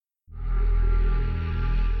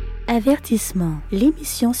Avertissement.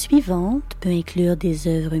 L'émission suivante peut inclure des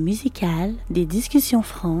œuvres musicales, des discussions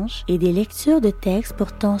franches et des lectures de textes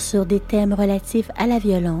portant sur des thèmes relatifs à la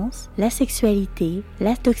violence, la sexualité,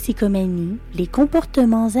 la toxicomanie, les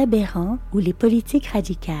comportements aberrants ou les politiques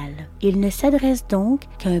radicales. Il ne s'adresse donc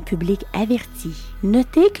qu'à un public averti.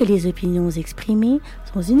 Notez que les opinions exprimées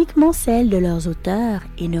sont uniquement celles de leurs auteurs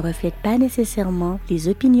et ne reflètent pas nécessairement les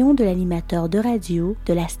opinions de l'animateur de radio,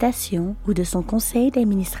 de la station ou de son conseil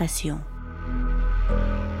d'administration.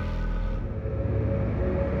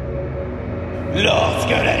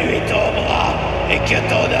 Lorsque la nuit tombera et que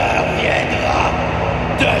ton heure viendra,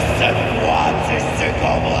 de ce froid tu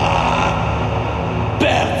succomberas.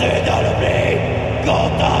 Perdu dans l'oubli,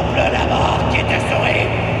 contemple la mort qui te sourit,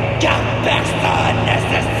 car personne ne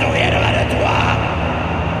se souviendra de toi.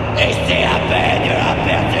 Et c'est à peine la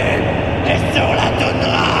perdue, et sur la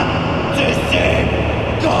toundra, tu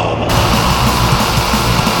succomberas.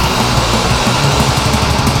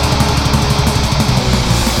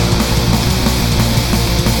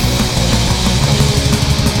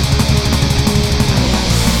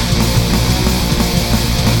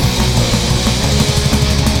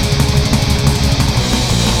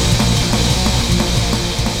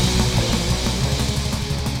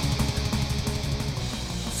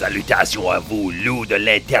 Salutations à vous, loups de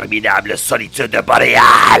l'interminable solitude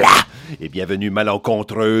boréale! Et bienvenue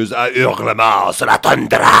malencontreuse à Hurlement sur la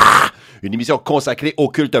toundra! Une émission consacrée au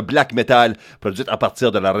culte black metal, produite à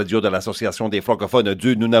partir de la radio de l'Association des francophones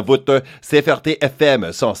du Nunavut, CFRT FM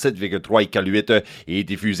 107,3 Iqaluit, et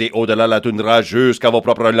diffusée au-delà de la toundra jusqu'à vos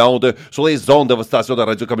propres landes, sur les ondes de votre station de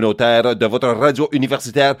radio communautaire, de votre radio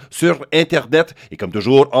universitaire, sur Internet, et comme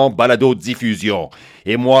toujours, en balado-diffusion.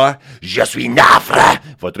 Et moi, je suis Nafre,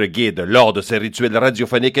 votre guide lors de ces rituels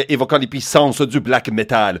radiophoniques évoquant les puissances du black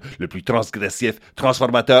metal, le plus transgressif,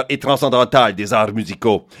 transformateur et transcendantal des arts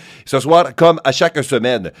musicaux. Ce soir, comme à chaque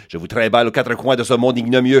semaine, je vous trimballe aux quatre coins de ce monde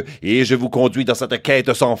ignomieux et je vous conduis dans cette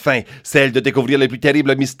quête sans fin, celle de découvrir les plus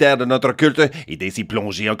terribles mystères de notre culte et d'ainsy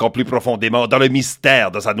plonger encore plus profondément dans le mystère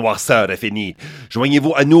de sa noirceur infinie.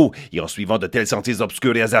 Joignez-vous à nous et en suivant de tels sentiers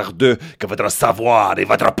obscurs et hasardeux que votre savoir et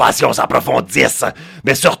votre passion s'approfondissent,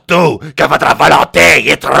 mais surtout que votre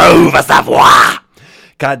volonté y trouve sa voie.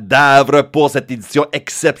 Cadavre pour cette édition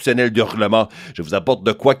exceptionnelle d'Hurlement. Je vous apporte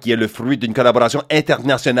de quoi qui est le fruit d'une collaboration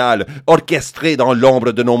internationale, orchestrée dans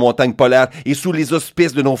l'ombre de nos montagnes polaires et sous les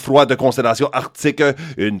auspices de nos froides constellations arctiques,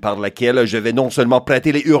 une par laquelle je vais non seulement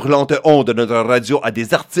prêter les hurlantes ondes de notre radio à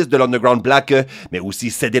des artistes de l'underground black, mais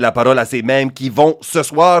aussi céder la parole à ces mêmes qui vont, ce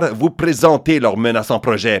soir, vous présenter leur menaçant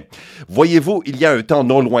projet. Voyez-vous, il y a un temps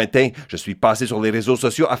non lointain, je suis passé sur les réseaux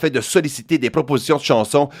sociaux afin de solliciter des propositions de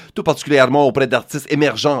chansons, tout particulièrement auprès d'artistes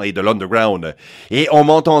émergents et de l'underground. Et on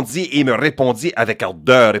m'entendit et me répondit avec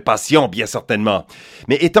ardeur et passion, bien certainement.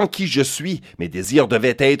 Mais étant qui je suis, mes désirs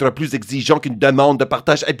devaient être plus exigeants qu'une demande de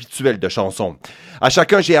partage habituelle de chansons. À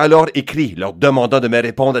chacun, j'ai alors écrit, leur demandant de me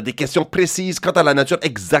répondre à des questions précises quant à la nature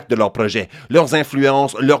exacte de leur projet, leurs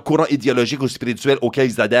influences, leurs courants idéologiques ou spirituels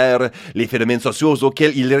auxquels ils adhèrent, les phénomènes sociaux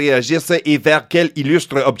auxquels ils réagissent et vers quel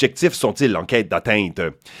illustre objectif sont-ils en quête d'atteinte.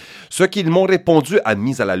 Ce qu'ils m'ont répondu a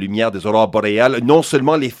mis à la lumière des aurores boréales non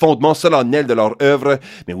seulement les fondements solennels de leur œuvre,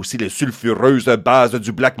 mais aussi les sulfureuses bases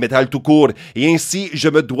du black metal tout court, et ainsi je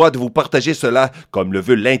me dois de vous partager cela, comme le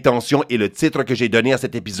veut l'intention et le titre que j'ai donné à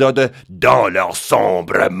cet épisode, dans leurs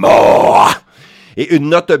sombres mots. Et une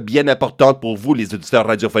note bien importante pour vous, les auditeurs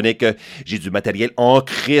radiophoniques, j'ai du matériel en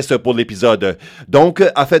crise pour l'épisode. Donc,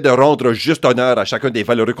 afin de rendre juste honneur à chacun des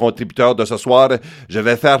valeureux contributeurs de ce soir, je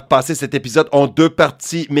vais faire passer cet épisode en deux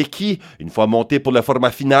parties, mais qui, une fois monté pour le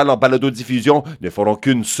format final en balado-diffusion, ne feront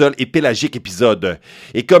qu'une seule et pélagique épisode.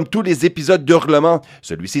 Et comme tous les épisodes d'Hurlement,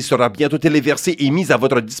 celui-ci sera bientôt téléversé et mis à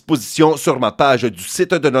votre disposition sur ma page du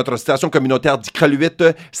site de notre station communautaire d'Iqaluit,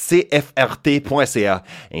 cfrt.ca,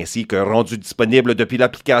 ainsi qu'un rendu disponible depuis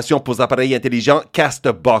l'application pour appareils intelligents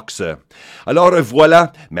Castbox. Alors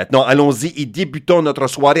voilà, maintenant allons-y et débutons notre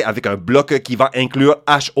soirée avec un bloc qui va inclure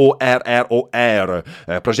HORROR,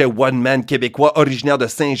 un projet one-man québécois originaire de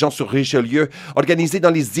Saint-Jean-sur-Richelieu, organisé dans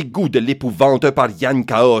les égouts de l'épouvante par Yann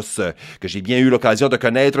Chaos, que j'ai bien eu l'occasion de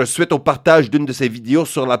connaître suite au partage d'une de ses vidéos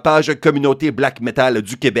sur la page Communauté Black Metal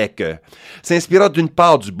du Québec. S'inspirant d'une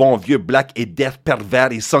part du bon vieux black et death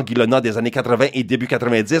pervers et sanguillonnant des années 80 et début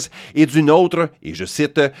 90, et d'une autre et je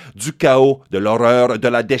cite, « du chaos, de l'horreur, de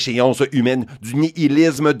la déchéance humaine, du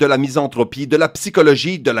nihilisme, de la misanthropie, de la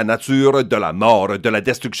psychologie, de la nature, de la mort, de la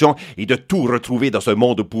destruction et de tout retrouver dans ce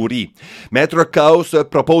monde pourri. » Maître Chaos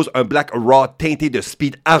propose un Black Raw teinté de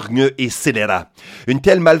speed hargneux et scélérat. Une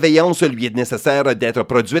telle malveillance lui est nécessaire d'être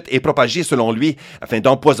produite et propagée selon lui afin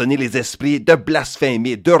d'empoisonner les esprits, de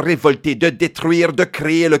blasphémer, de révolter, de détruire, de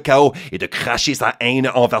créer le chaos et de cracher sa haine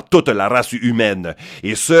envers toute la race humaine.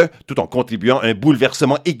 Et ce, tout en contribuant à un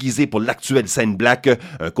bouleversement aiguisé pour l'actuelle scène black,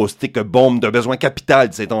 un caustique bombe de besoin capital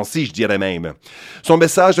de ces temps-ci, je dirais même. Son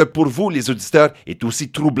message pour vous, les auditeurs, est aussi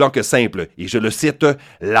troublant que simple, et je le cite,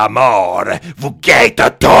 « La mort vous guette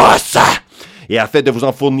tous !» Et afin de vous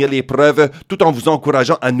en fournir les preuves, tout en vous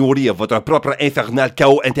encourageant à nourrir votre propre infernal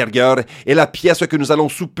chaos intérieur, est la pièce que nous allons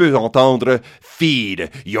sous peu entendre, « Feed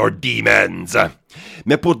your demons ».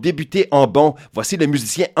 Mais pour débuter en bon, voici le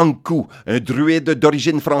musicien Ankou, un druide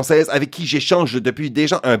d'origine française avec qui j'échange depuis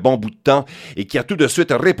déjà un bon bout de temps et qui a tout de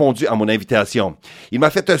suite répondu à mon invitation. Il m'a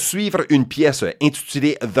fait suivre une pièce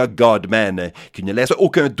intitulée The God Man, qui ne laisse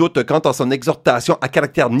aucun doute quant à son exhortation à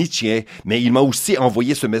caractère nietzschéen, mais il m'a aussi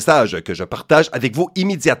envoyé ce message que je partage avec vous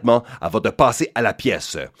immédiatement avant de passer à la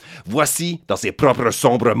pièce. Voici, dans ses propres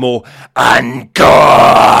sombres mots, Ankou!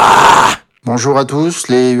 Bonjour à tous,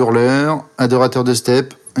 les hurleurs, adorateurs de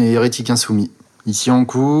step et hérétiques insoumis. Ici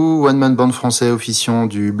Ankou, one-man band français officiant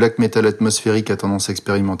du black metal atmosphérique à tendance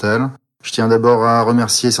expérimentale. Je tiens d'abord à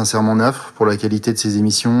remercier sincèrement Nafre pour la qualité de ses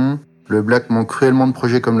émissions. Le black manque cruellement de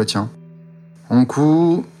projets comme le tien.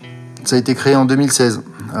 Ankou, ça a été créé en 2016,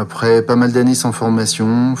 après pas mal d'années sans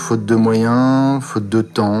formation, faute de moyens, faute de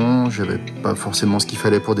temps, j'avais pas forcément ce qu'il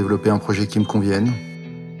fallait pour développer un projet qui me convienne.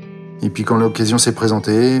 Et puis quand l'occasion s'est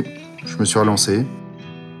présentée, je me suis relancé.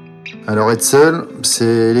 Alors être seul,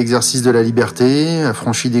 c'est l'exercice de la liberté,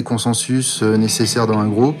 affranchi des consensus nécessaires dans un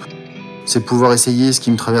groupe. C'est pouvoir essayer ce qui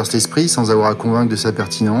me traverse l'esprit sans avoir à convaincre de sa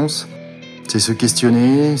pertinence. C'est se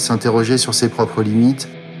questionner, s'interroger sur ses propres limites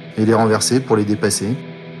et les renverser pour les dépasser.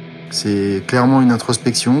 C'est clairement une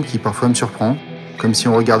introspection qui parfois me surprend, comme si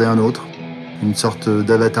on regardait un autre, une sorte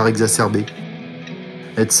d'avatar exacerbé.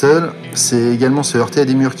 Être seul, c'est également se heurter à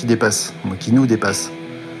des murs qui nous dépassent.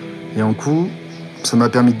 Et en coup, ça m'a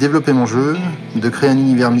permis de développer mon jeu, de créer un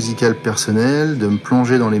univers musical personnel, de me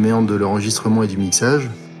plonger dans les méandres de l'enregistrement et du mixage.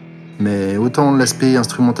 Mais autant l'aspect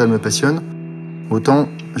instrumental me passionne, autant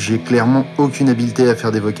j'ai clairement aucune habileté à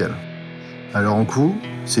faire des vocales. Alors en coup,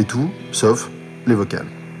 c'est tout, sauf les vocales.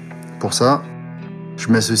 Pour ça, je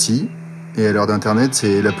m'associe, et à l'heure d'Internet,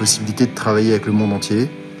 c'est la possibilité de travailler avec le monde entier,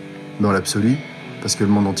 dans l'absolu, parce que le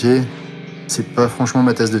monde entier, c'est pas franchement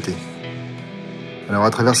ma tasse de thé. Alors à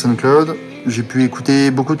travers SoundCloud, j'ai pu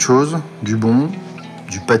écouter beaucoup de choses, du bon,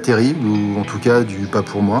 du pas terrible, ou en tout cas du pas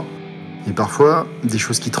pour moi, et parfois des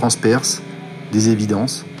choses qui transpercent, des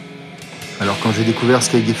évidences. Alors quand j'ai découvert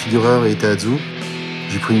Sky Gefigurer et Itaatsu,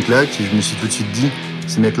 j'ai pris une claque et je me suis tout de suite dit,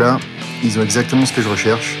 ces mecs-là, ils ont exactement ce que je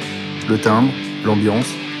recherche, le timbre, l'ambiance,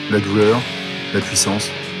 la douleur, la puissance.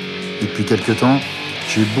 Et depuis quelques temps,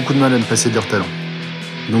 j'ai eu beaucoup de mal à me passer de leur talent.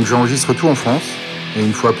 Donc j'enregistre tout en France, et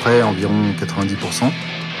une fois prêt, environ 90%,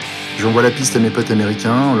 j'envoie la piste à mes potes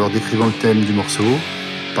américains en leur décrivant le thème du morceau,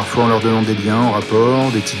 parfois en leur donnant des liens en rapport,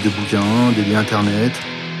 des titres de bouquins, des liens internet,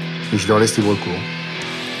 et je leur laisse libre cours.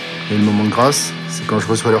 Et le moment de grâce, c'est quand je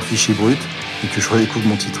reçois leur fichier brut et que je redécouvre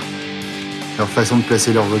mon titre. Leur façon de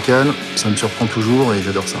placer leur vocal, ça me surprend toujours et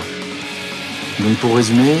j'adore ça. Donc pour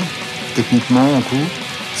résumer, techniquement, en coup,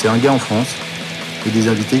 c'est un gars en France et des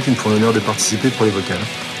invités qui me font l'honneur de participer pour les vocales.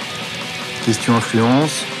 Question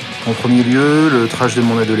influence, en premier lieu, le trash de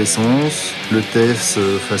mon adolescence, le TES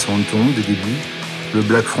façon Anton des débuts, le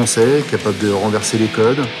black français capable de renverser les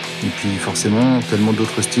codes, et puis forcément tellement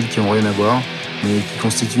d'autres styles qui n'ont rien à voir, mais qui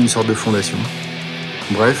constituent une sorte de fondation.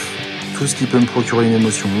 Bref, tout ce qui peut me procurer une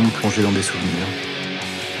émotion, me plonger dans des souvenirs.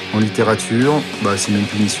 En littérature, c'est même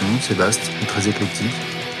plus mission, c'est vaste et très éclectique.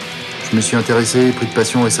 Je me suis intéressé et pris de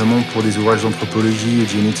passion récemment pour des ouvrages d'anthropologie et de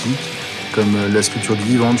génétique, comme La sculpture du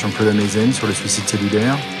vivant de Jean-Claude Ameisen sur le suicide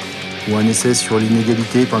cellulaire, ou un essai sur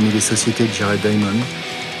l'inégalité parmi les sociétés de Jared Diamond.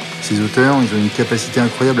 Ces auteurs, ils ont une capacité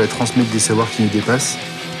incroyable à transmettre des savoirs qui nous dépassent,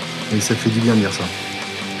 et ça fait du bien de dire ça.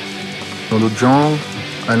 Dans d'autres genres,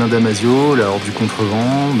 Alain Damasio, La Horde du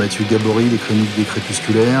Contrevent, Mathieu Gabory, Les Chroniques des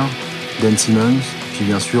Crépusculaires, Dan Simmons, puis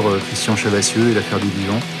bien sûr Christian Chavassieux et L'Affaire des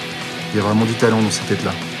Vivants. Il y a vraiment du talent dans ces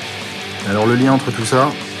têtes-là. Alors le lien entre tout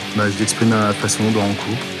ça, je l'exprime à ma façon dans un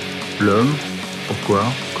coup. L'homme, pourquoi,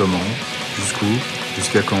 comment, jusqu'où,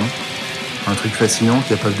 jusqu'à quand. Un truc fascinant,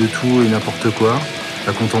 capable de tout et n'importe quoi,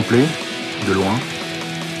 à contempler, de loin.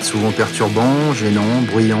 Souvent perturbant, gênant,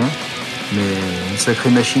 bruyant, mais une sacrée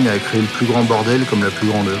machine à créer le plus grand bordel comme la plus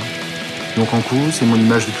grandeur. Donc en coup, c'est mon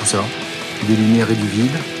image de tout ça. Des lumières et du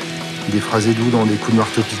vide, des phrases doux dans des coups de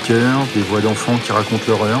marteau-piqueur, des voix d'enfants qui racontent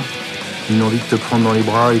l'horreur, une envie de te prendre dans les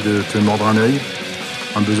bras et de te mordre un œil,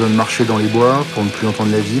 un besoin de marcher dans les bois pour ne plus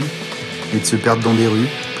entendre la ville, et de se perdre dans des rues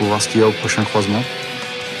pour voir ce qu'il y a au prochain croisement.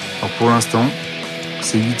 Alors pour l'instant,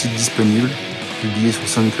 c'est 8 titres disponibles, publiés sur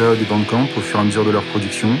SoundCloud et Bandcamp au fur et à mesure de leur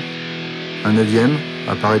production. Un 9e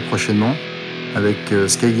apparaît prochainement, avec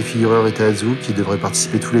Sky Défigureur et Tahazu qui devraient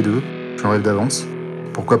participer tous les deux. J'en rêve d'avance.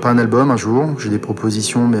 Pourquoi pas un album un jour? J'ai des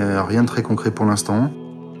propositions mais rien de très concret pour l'instant.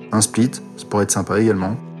 Un split, ça pourrait être sympa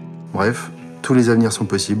également. Bref, tous les avenirs sont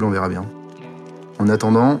possibles, on verra bien. En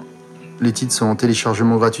attendant, les titres sont en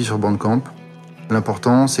téléchargement gratuit sur Bandcamp.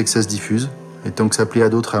 L'important, c'est que ça se diffuse, et tant que ça plaît à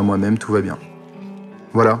d'autres et à moi-même, tout va bien.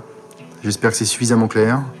 Voilà, j'espère que c'est suffisamment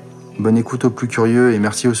clair. Bonne écoute aux plus curieux et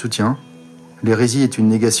merci au soutien. L'hérésie est une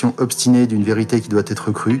négation obstinée d'une vérité qui doit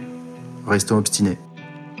être crue. Restons obstinés.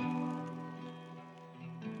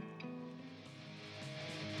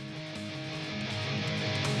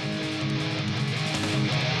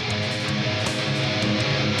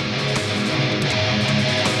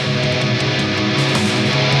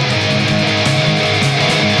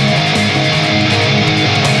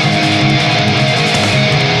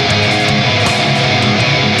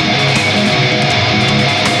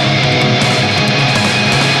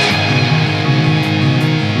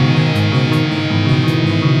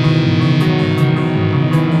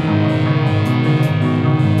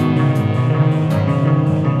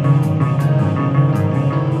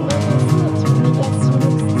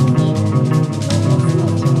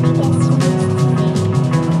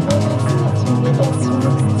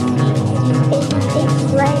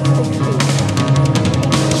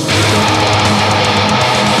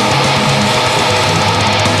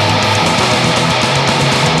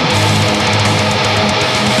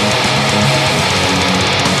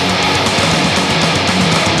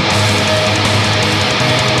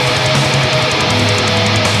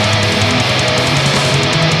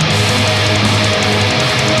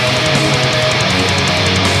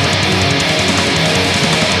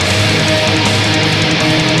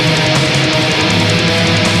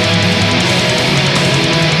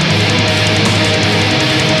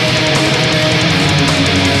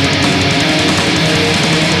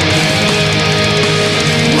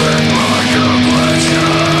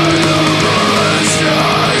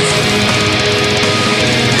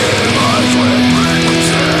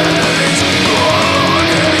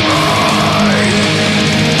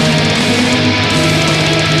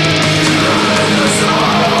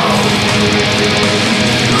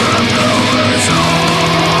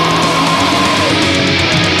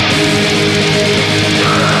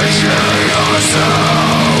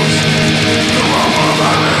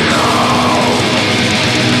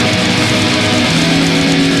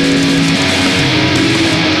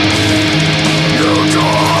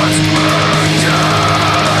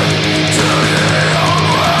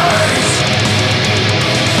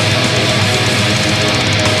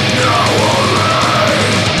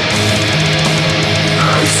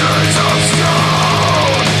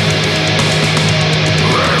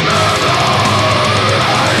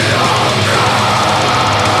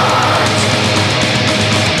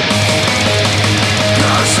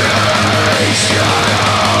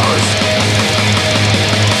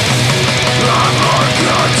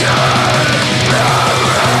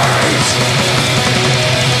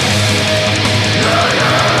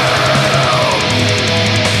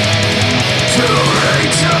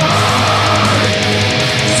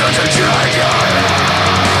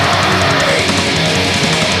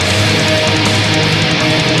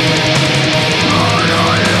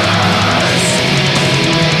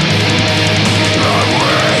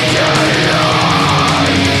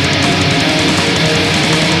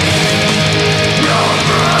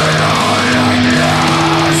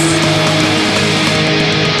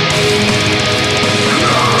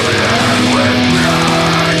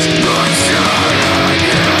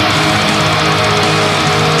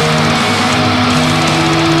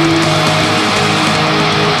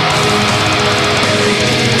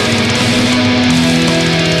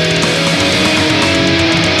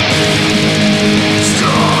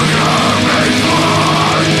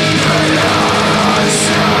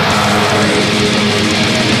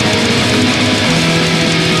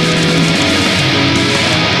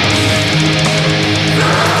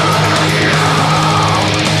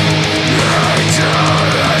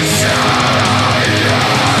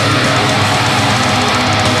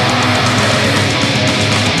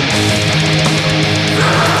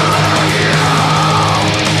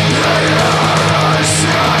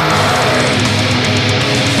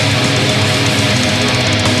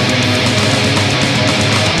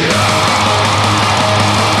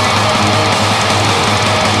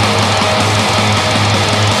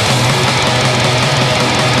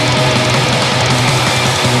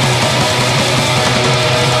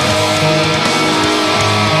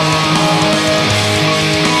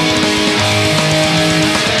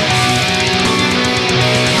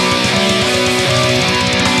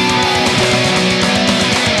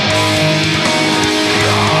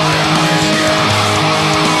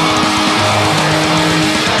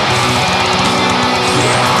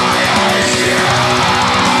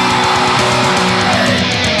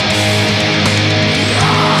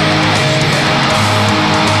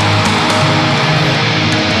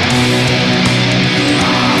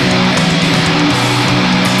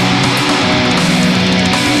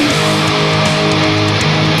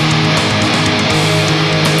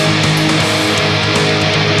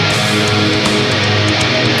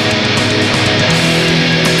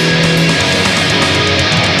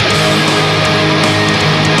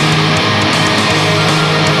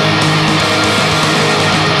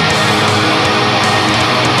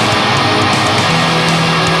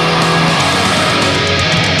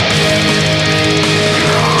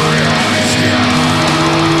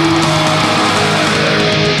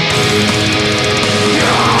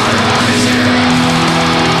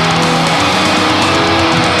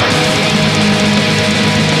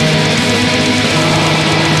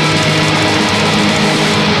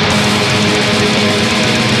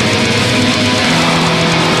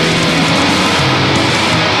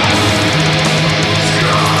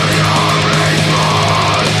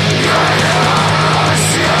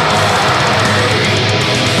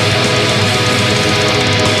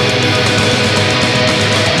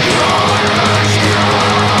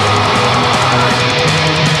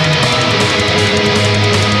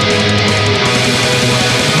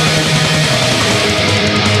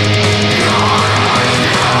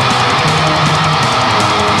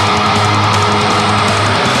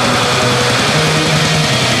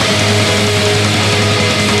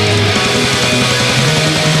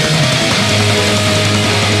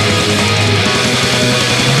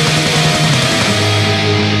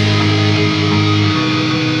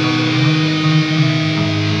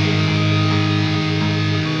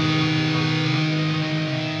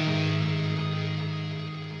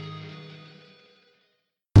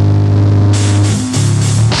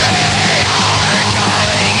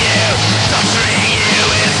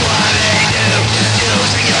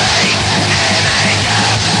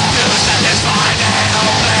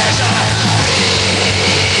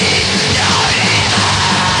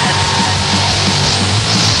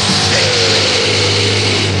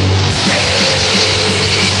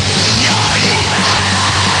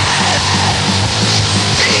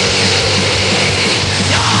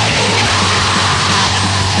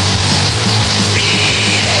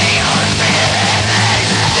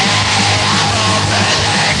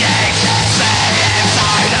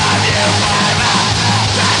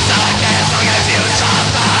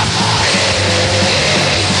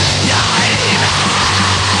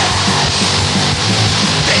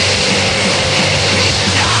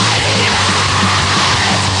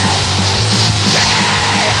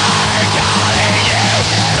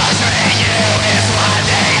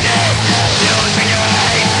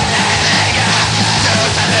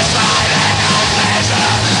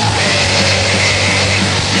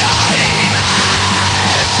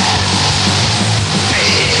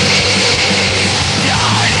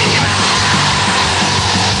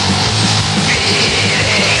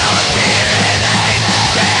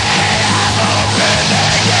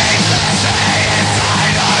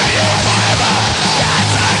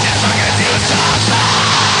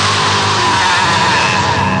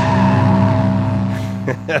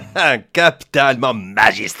 Capitalement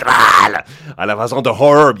magistral! À la façon de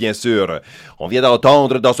Horror, bien sûr. On vient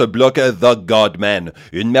d'entendre dans ce bloc The Godman,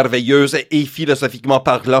 une merveilleuse et philosophiquement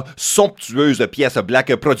parlant somptueuse pièce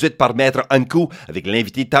black produite par Maître Hankou avec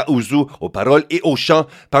l'invité Taouzou aux paroles et au chant,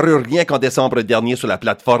 paru rien qu'en décembre dernier sur la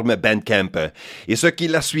plateforme Bandcamp. Et ce qui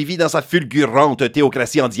l'a suivi dans sa fulgurante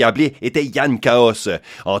théocratie endiablée était Yann Chaos,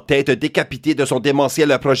 en tête décapitée de son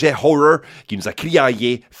démentiel projet Horror qui nous a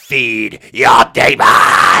criaillé « Feed your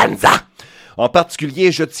demons !» En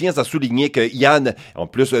particulier, je tiens à souligner que Yann, en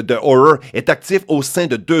plus de Horror, est actif au sein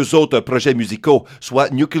de deux autres projets musicaux,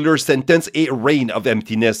 soit Nuclear Sentence et Reign of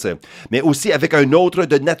Emptiness, mais aussi avec un autre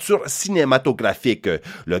de nature cinématographique,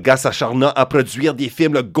 le gars s'acharnant à produire des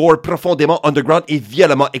films gore profondément underground et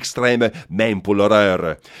violemment extrêmes, même pour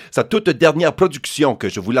l'horreur. Sa toute dernière production, que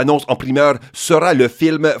je vous l'annonce en primeur, sera le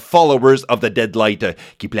film Followers of the Deadlight,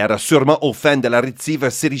 qui plaira sûrement aux fans de la rétive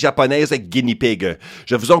série japonaise Guinea Pig.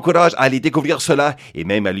 Je vous encourage à aller découvrir cela et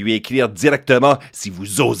même à lui écrire directement si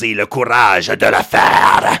vous osez le courage de le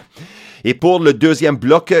faire. Et pour le deuxième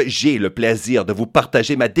bloc, j'ai le plaisir de vous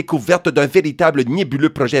partager ma découverte d'un véritable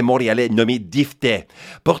nébuleux projet montréalais nommé Diphthé.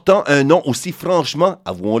 Portant un nom aussi franchement,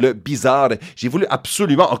 avouons-le, bizarre, j'ai voulu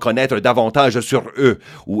absolument en connaître davantage sur eux.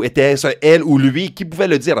 Ou était-ce elle ou lui qui pouvait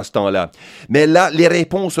le dire à ce temps-là? Mais là, les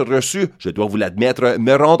réponses reçues, je dois vous l'admettre,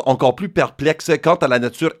 me rendent encore plus perplexe quant à la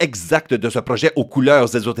nature exacte de ce projet aux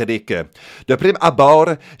couleurs ésotériques. De prime abord,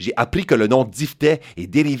 j'ai appris que le nom Diphthé est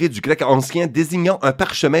dérivé du grec ancien désignant un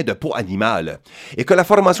parchemin de peau animale. Et que la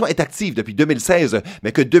formation est active depuis 2016,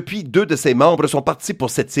 mais que depuis 2 de ses membres sont partis pour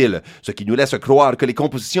cette île, ce qui nous laisse croire que les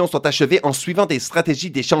compositions sont achevées en suivant des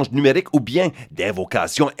stratégies d'échange numérique ou bien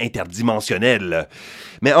d'invocation interdimensionnelle.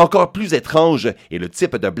 Mais encore plus étrange est le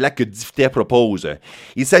type de black que Diphthé propose.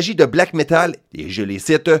 Il s'agit de black metal, et je les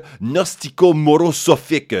cite,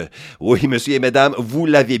 gnostico-morosophique. Oui, messieurs et mesdames, vous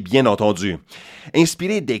l'avez bien entendu.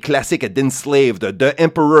 Inspiré des classiques d'Enslaved, de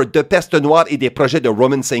Emperor, de Peste Noire et des projets de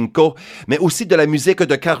Roman Senko, mais aussi de la musique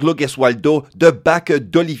de Carlo Gesualdo, de Bach,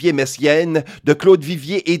 d'Olivier Messiaen, de Claude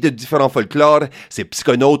Vivier et de différents folklores, ces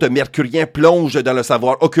psychonautes mercuriens plongent dans le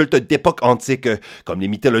savoir occulte d'époques antiques, comme les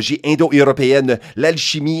mythologies indo-européennes,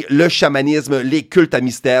 l'alchimie, le chamanisme, les cultes à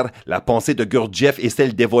mystère, la pensée de Gurdjieff et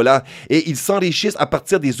celle d'Evola, et ils s'enrichissent à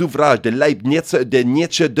partir des ouvrages de Leibniz, de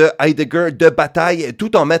Nietzsche, de Heidegger, de Bataille,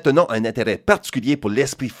 tout en maintenant un intérêt particulier pour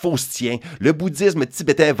l'esprit faustien, le bouddhisme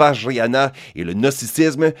tibétain Vajrayana et le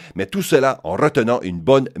gnosticisme, mais tout cela en retenant une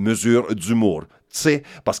bonne mesure d'humour. Tu sais,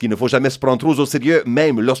 parce qu'il ne faut jamais se prendre trop au sérieux,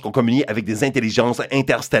 même lorsqu'on communie avec des intelligences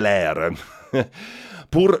interstellaires.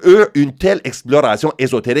 Pour eux, une telle exploration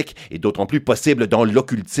ésotérique est d'autant plus possible dans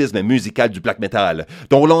l'occultisme musical du black metal,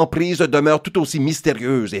 dont l'emprise demeure tout aussi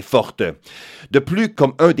mystérieuse et forte. De plus,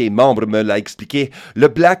 comme un des membres me l'a expliqué, le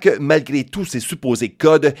black, malgré tous ses supposés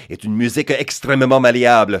codes, est une musique extrêmement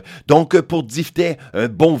malléable. Donc, pour Diphthé, un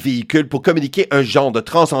bon véhicule pour communiquer un genre de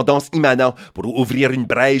transcendance immanent pour ouvrir une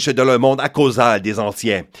brèche dans le monde acausal des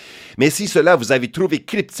anciens. Mais si cela vous avez trouvé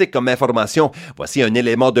cryptique comme information, voici un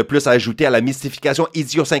élément de plus à ajouter à la mystification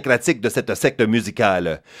idiosyncratique de cette secte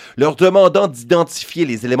musicale. Leur demandant d'identifier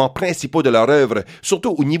les éléments principaux de leur œuvre,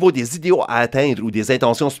 surtout au niveau des idéaux à atteindre ou des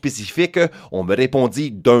intentions spécifiques, on me répondit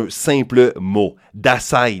d'un simple mot,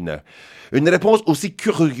 Dasein. Une réponse aussi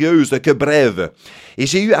curieuse que brève. Et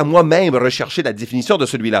j'ai eu à moi-même rechercher la définition de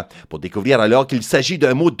celui-là, pour découvrir alors qu'il s'agit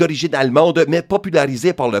d'un mot d'origine allemande, mais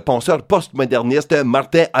popularisé par le penseur postmoderniste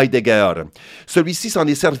Martin Heidegger. Celui-ci s'en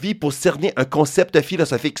est servi pour cerner un concept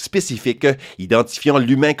philosophique spécifique, identifiant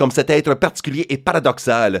l'humain comme cet être particulier et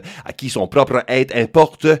paradoxal, à qui son propre être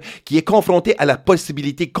importe, qui est confronté à la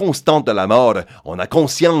possibilité constante de la mort, en a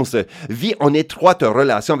conscience, vit en étroite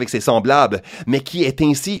relation avec ses semblables, mais qui est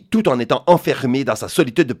ainsi tout en étant enfermé dans sa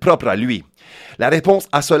solitude propre à lui. La réponse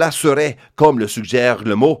à cela serait, comme le suggère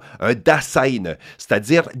le mot, un Dasein,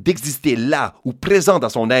 c'est-à-dire d'exister là ou présent dans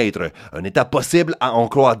son être, un état possible à en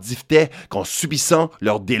croire Diphthé qu'en subissant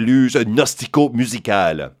leur déluge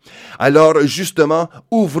gnostico-musical. Alors, justement,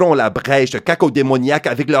 ouvrons la brèche cacodémoniaque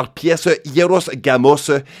avec leur pièce Hieros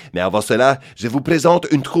Gamos, mais avant cela, je vous présente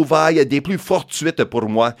une trouvaille des plus fortuites pour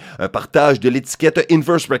moi, un partage de l'étiquette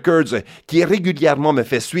Inverse Records qui régulièrement me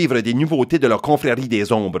fait suivre des nouveautés de leur confrérie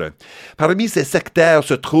des ombres. Parmi Parmi ces sectaires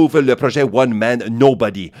se trouve le projet One Man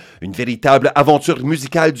Nobody, une véritable aventure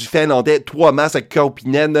musicale du Finlandais Tuomas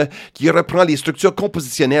Kaupinen qui reprend les structures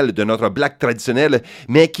compositionnelles de notre black traditionnel,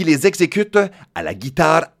 mais qui les exécute à la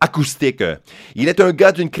guitare acoustique. Il est un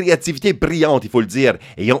gars d'une créativité brillante, il faut le dire,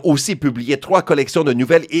 ayant aussi publié 3 collections de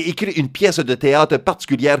nouvelles et écrit une pièce de théâtre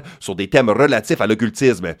particulière sur des thèmes relatifs à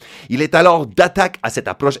l'occultisme. Il est alors d'attaque à cette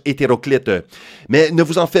approche hétéroclite. Mais ne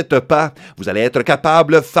vous en faites pas, vous allez être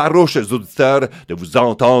capables, farouches auditeurs, de vous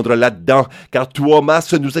entendre là-dedans, car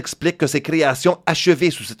Tuomas nous explique que ces créations achevées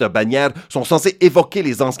sous cette bannière sont censées évoquer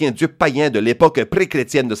les anciens dieux païens de l'époque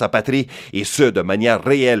pré-chrétienne de sa patrie, et ce, de manière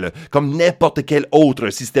réelle, comme n'importe quel autre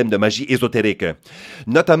système de magie ésotérique.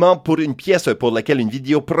 Notamment pour une pièce pour laquelle une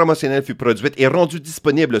vidéo promotionnelle fut produite et rendue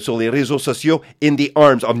disponible sur les réseaux sociaux In the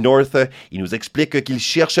Arms of North, il nous explique qu'il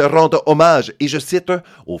cherche à rendre hommage, et je cite,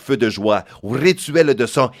 au feu de joie, au rituel de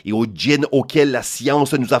sang et au djinn auquel la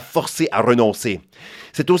science nous a forcés à renoncer.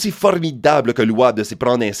 C'est aussi formidable que louable de s'y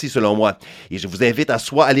prendre ainsi, selon moi. Et je vous invite à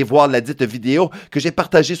soit aller voir la dite vidéo que j'ai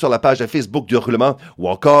partagée sur la page Facebook d'Hurlement, ou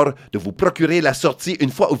encore de vous procurer la sortie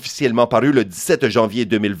une fois officiellement parue le 17 janvier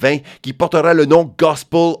 2020, qui portera le nom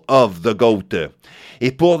Gospel of the Goat.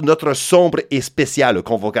 Et pour notre sombre et spéciale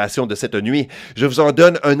convocation de cette nuit, je vous en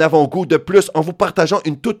donne un avant-goût de plus en vous partageant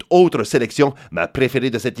une toute autre sélection, ma préférée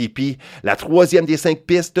de cette EP, la 3e des 5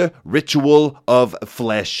 pistes, Ritual of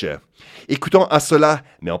Flesh. Écoutons à cela,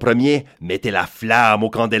 mais en premier, mettez la flamme au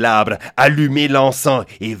candélabre, allumez l'encens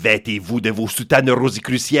et vêtez-vous de vos soutanes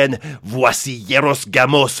rosicruciennes. Voici Hieros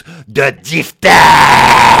Gamos de Difter!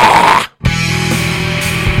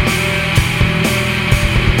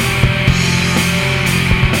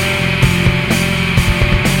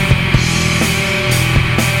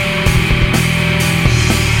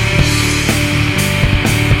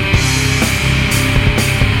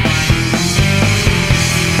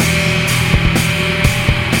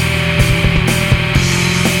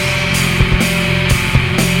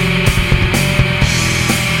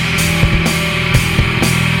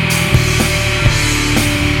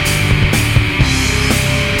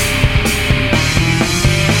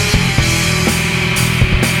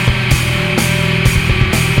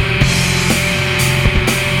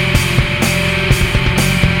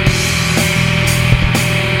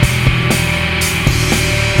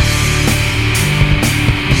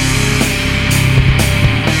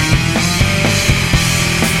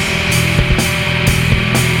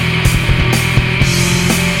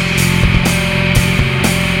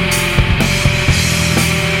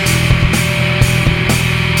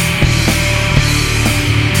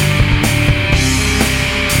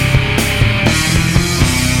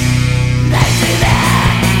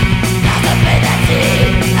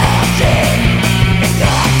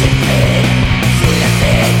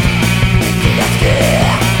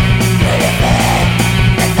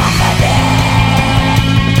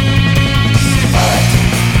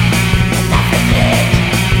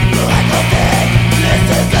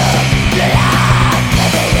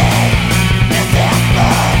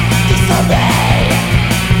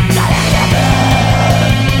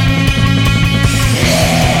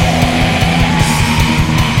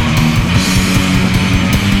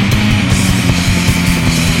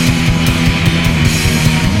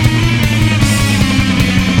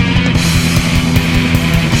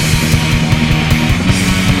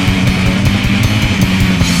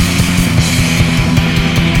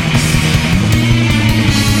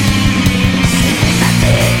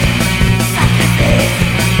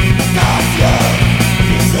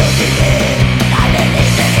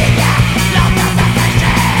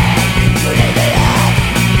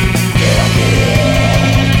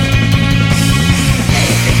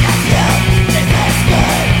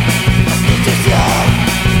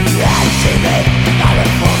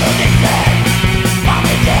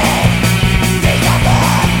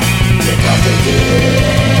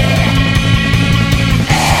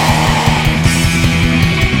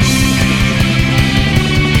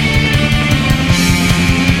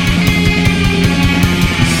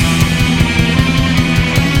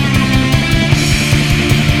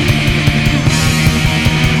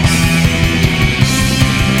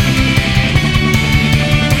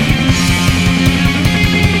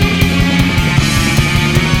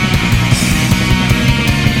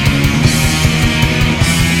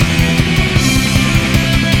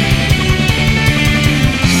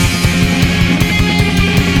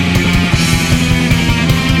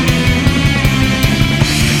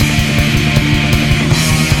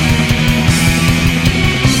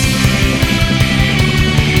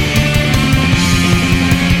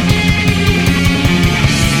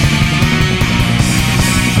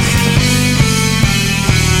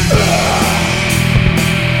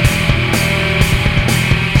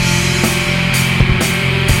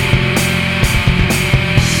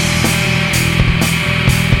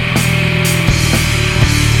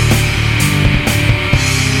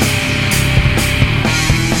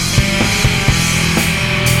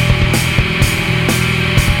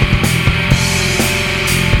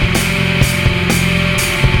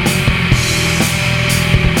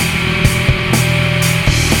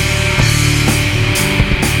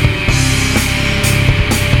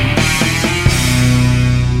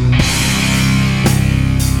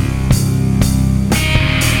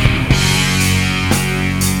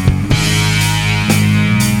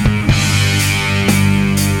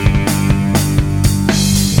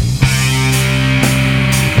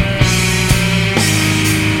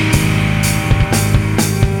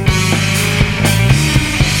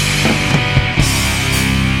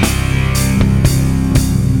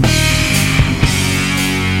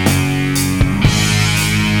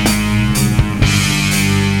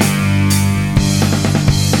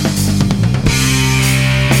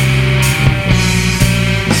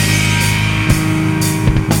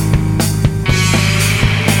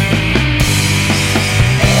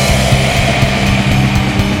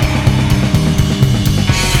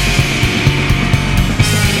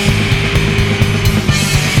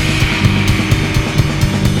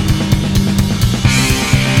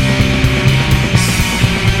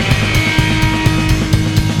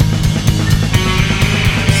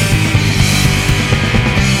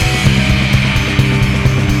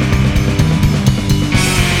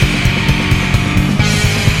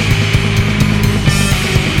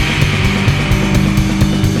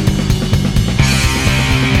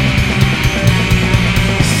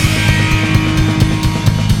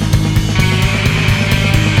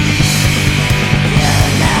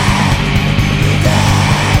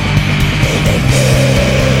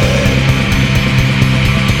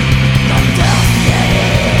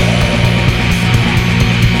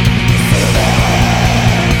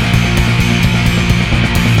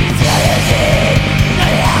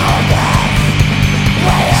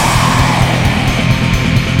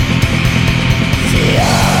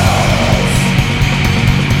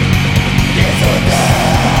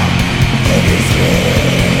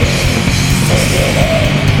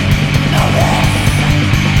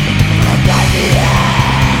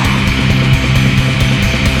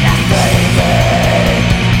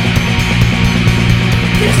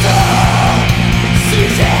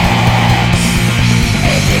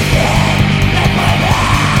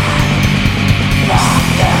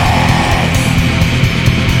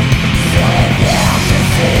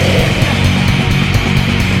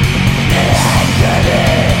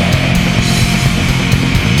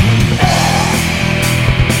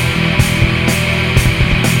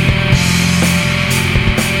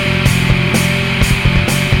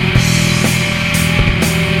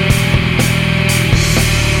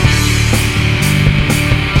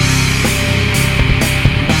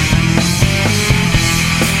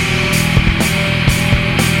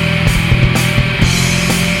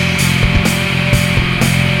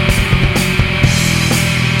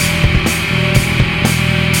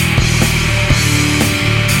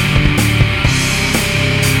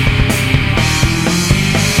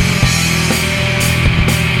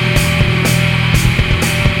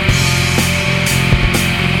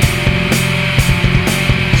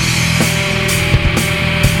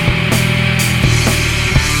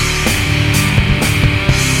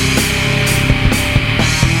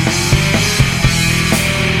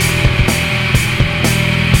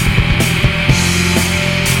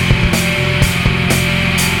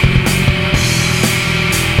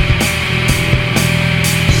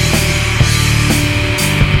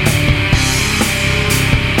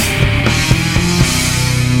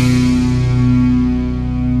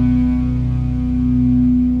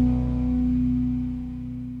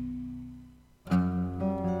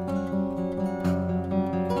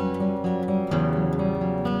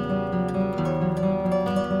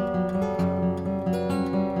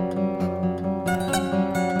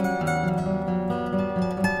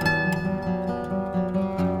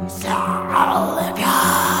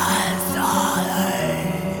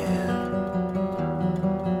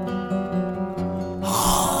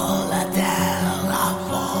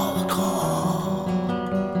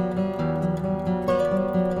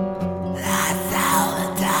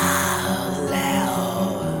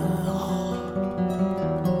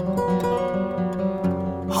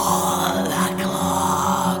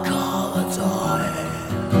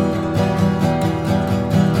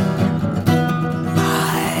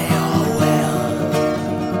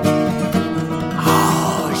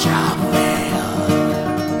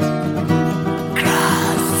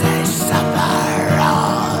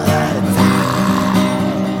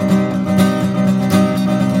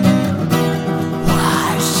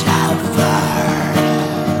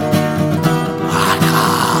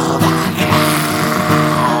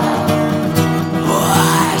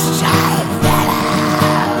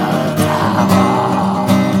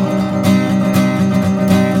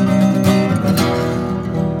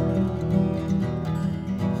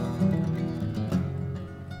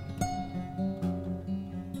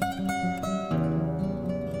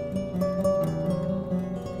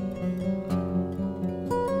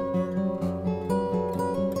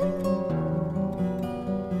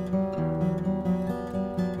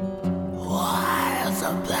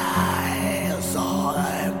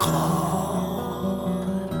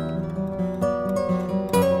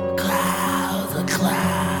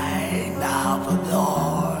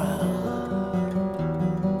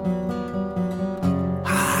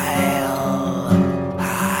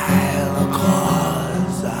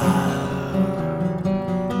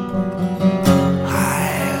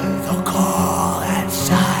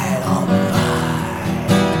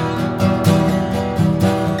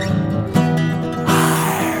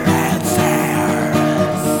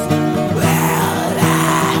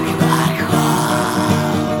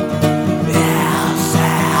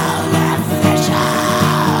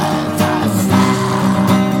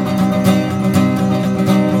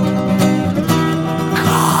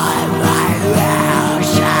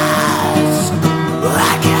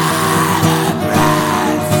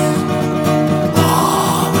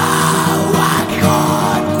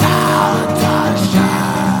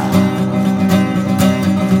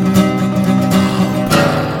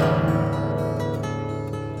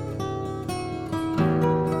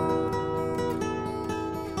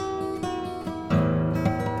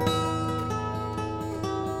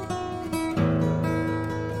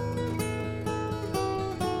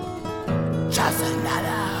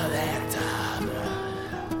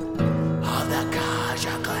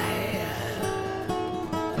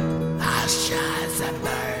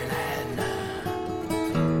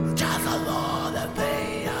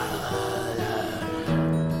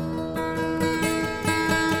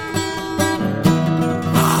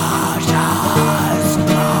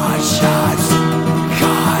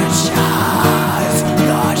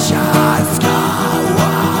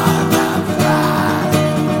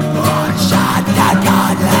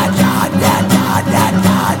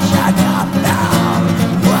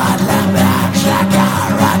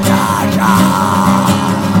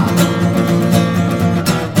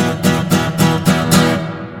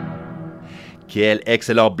 Quel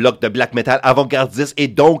excellent bloc de black metal avant-gardiste et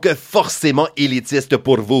donc forcément élitiste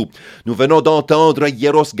pour vous. Nous venons d'entendre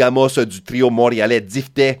Hieros Gamos du trio montréalais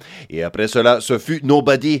Difté et après cela, ce fut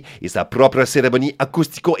Nobody et sa propre cérémonie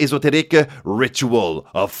acoustico-ésotérique Ritual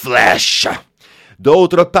of Flesh.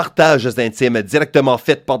 D'autres partages intimes directement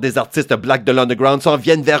faits par des artistes black de l'underground s'en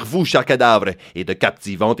viennent vers vous, chers cadavres, et de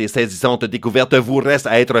captivantes et saisissantes découvertes vous restent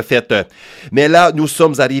à être faites. Mais là, nous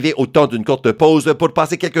sommes arrivés au temps d'une courte pause pour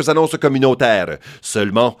passer quelques annonces communautaires.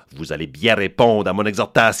 Seulement, vous allez bien répondre à mon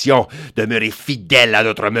exhortation. Demeurez fidèles à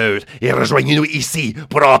notre meute et rejoignez-nous ici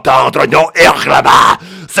pour entendre nos hurlements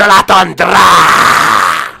sur la toundra!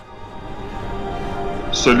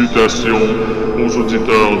 Salutations aux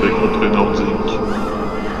auditeurs des contrées nordiques.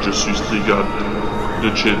 Je suis Strigat de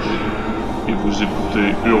Ched et vous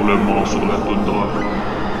écoutez Hurlements sur la toundra,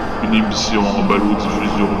 une émission en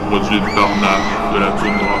balado-diffusion produite par NAF de la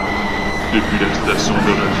toundra depuis la station de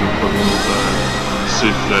radio communautaire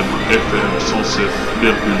CFM FM 107,3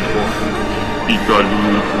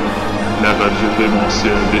 Iqaluit, la radio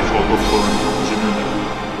démentielle des francophones du Nunavut.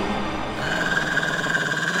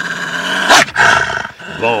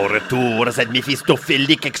 Bon retour à cette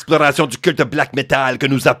méphistophilique exploration du culte black metal que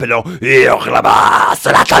nous appelons Hurlements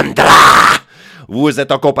sur la toundra! Vous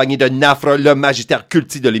êtes en compagnie de Nafre, le magistère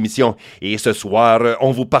culti de l'émission. Et ce soir,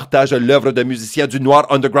 on vous partage l'œuvre de musiciens du noir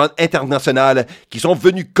underground international qui sont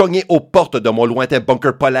venus cogner aux portes de mon lointain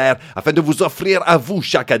bunker polaire afin de vous offrir à vous,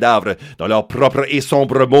 chers cadavres, dans leurs propres et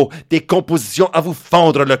sombres mots, des compositions à vous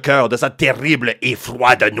fendre le cœur de sa terrible et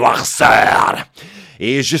froide noirceur.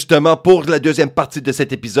 Et justement, pour la deuxième partie de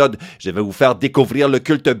cet épisode, je vais vous faire découvrir le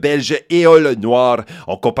culte belge Éole Noire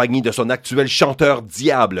en compagnie de son actuel chanteur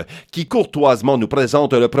Diable, qui courtoisement nous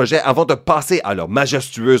présente le projet avant de passer à leur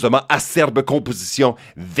majestueusement acerbe composition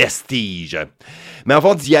Vestige. Mais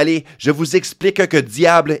avant d'y aller, je vous explique que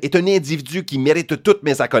Diable est un individu qui mérite toutes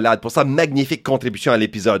mes accolades pour sa magnifique contribution à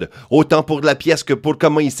l'épisode, autant pour la pièce que pour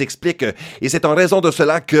comment il s'explique, et c'est en raison de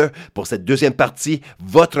cela que, pour cette deuxième partie,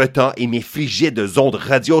 votre temps et mes frigides ondes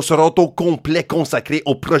radio seront au complet consacrés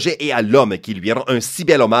au projet et à l'homme qui lui rend un si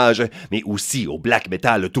bel hommage, mais aussi au black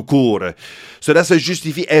metal tout court. Cela se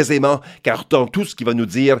justifie aisément, car dans tout ce qui va nous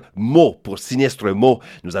dire, mot pour sinistre mot,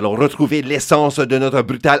 nous allons retrouver l'essence de notre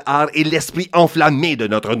brutal art et l'esprit enflammé de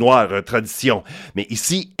notre noire tradition. Mais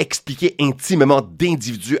ici, expliqué intimement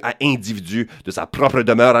d'individu à individu, de sa propre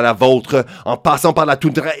demeure à la vôtre, en passant par la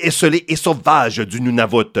toundra esselée et sauvage du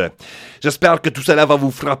Nunavut. J'espère que tout cela va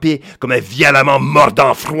vous frapper comme un violemment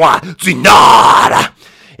mordant froid du Nord!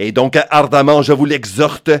 Et donc, ardemment, je vous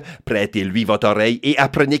l'exhorte, prêtez-lui votre oreille et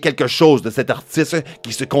apprenez quelque chose de cet artiste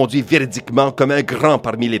qui se conduit véridiquement comme un grand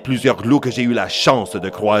parmi les plusieurs loups que j'ai eu la chance de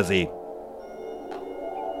croiser.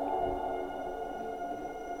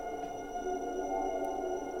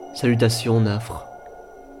 Salutations Nafre.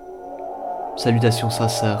 Salutations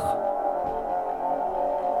Sacer.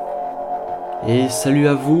 Et salut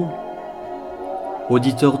à vous,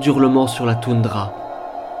 auditeurs d'Hurlements sur la toundra.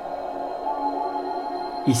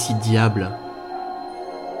 Ici Diable.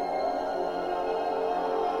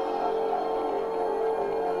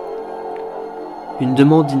 Une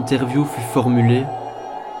demande d'interview fut formulée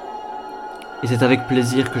et c'est avec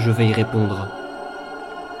plaisir que je vais y répondre.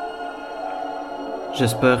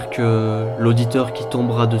 J'espère que l'auditeur qui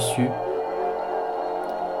tombera dessus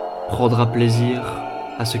prendra plaisir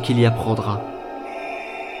à ce qu'il y apprendra.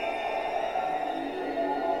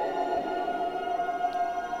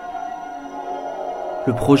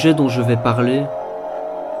 Le projet dont je vais parler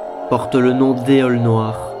porte le nom d'Éole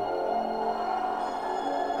Noire,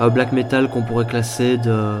 un black metal qu'on pourrait classer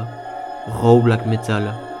de raw black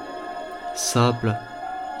metal, simple,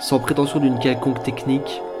 sans prétention d'une quelconque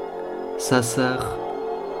technique, sincère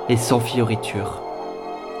et sans fioriture.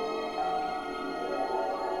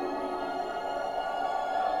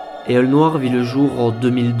 Éole Noire vit le jour en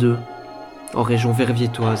 2002, en région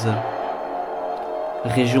verviétoise,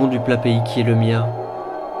 région du plat pays qui est le mien,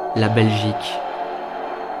 la Belgique.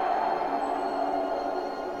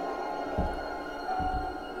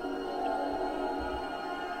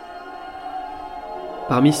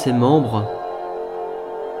 Parmi ses membres,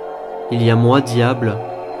 il y a moi, Diable,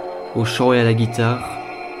 au chant et à la guitare,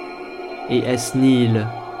 et S. Neil,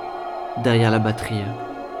 derrière la batterie.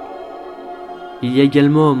 Il y a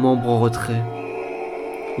également un membre en retrait,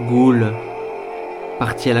 Ghoul,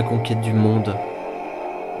 parti à la conquête du monde.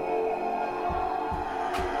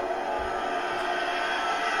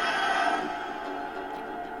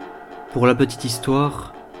 Pour la petite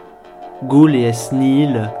histoire, Ghoul et S.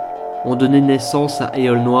 Neil ont donné naissance à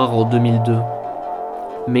Éole Noire en 2002.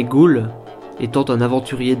 Mais Ghoul, étant un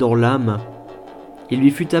aventurier dans l'âme, il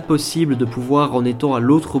lui fut impossible de pouvoir, en étant à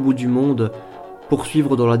l'autre bout du monde,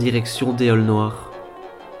 poursuivre dans la direction d'Éole Noire.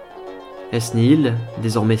 S. Neil,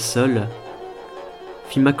 désormais seul,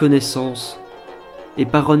 fit ma connaissance, et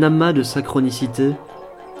par un amas de synchronicité,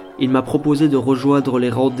 il m'a proposé de rejoindre les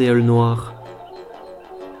rangs d'Éole Noire,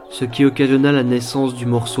 ce qui occasionna la naissance du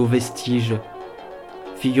morceau Vestige,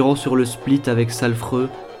 figurant sur le split avec Salfreux,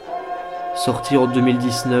 sorti en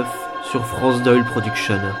 2019 sur France Doyle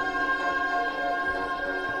Production.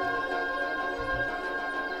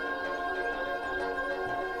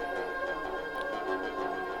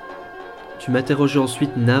 Tu m'interrogeais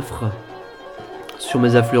ensuite, Nafre, sur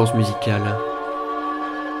mes influences musicales.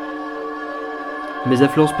 Mes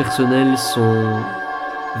influences personnelles sont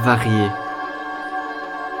variées.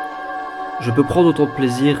 Je peux prendre autant de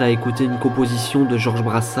plaisir à écouter une composition de Georges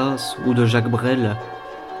Brassens ou de Jacques Brel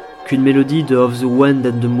qu'une mélodie de Of the Wind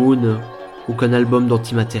and the Moon ou qu'un album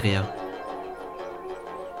d'Antimateria.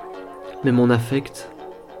 Mais mon affect,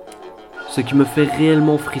 ce qui me fait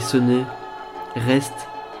réellement frissonner, reste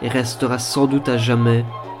et restera sans doute à jamais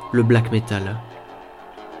le black metal.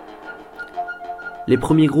 Les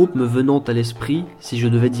premiers groupes me venant à l'esprit, si je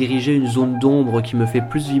devais diriger une zone d'ombre qui me fait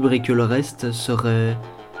plus vibrer que le reste, seraient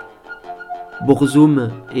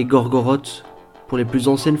Burzum et Gorgoroth pour les plus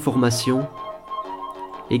anciennes formations,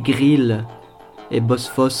 et Grill et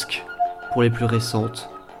Bosfosk pour les plus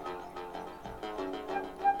récentes.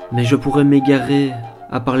 Mais je pourrais m'égarer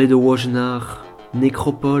à parler de Wojnar,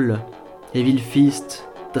 Nécropole, Evil Fist,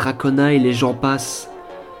 Draconile et j'en passe,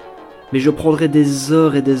 mais je prendrais des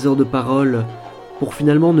heures et des heures de parole pour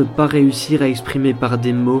finalement ne pas réussir à exprimer par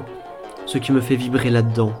des mots ce qui me fait vibrer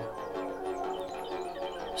là-dedans.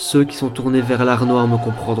 Ceux qui sont tournés vers l'art noir me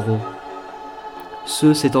comprendront.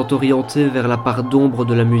 Ceux s'étant orientés vers la part d'ombre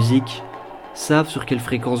de la musique savent sur quelle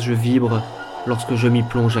fréquence je vibre lorsque je m'y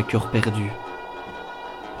plonge à cœur perdu.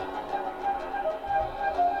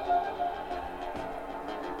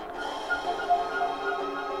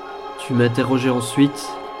 Tu m'interrogeais ensuite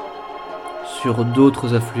sur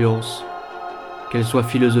d'autres influences, qu'elles soient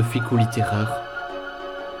philosophiques ou littéraires.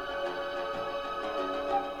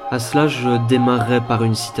 À cela, je démarrerai par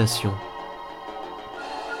une citation.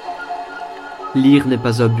 Lire n'est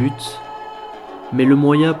pas un but, mais le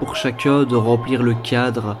moyen pour chacun de remplir le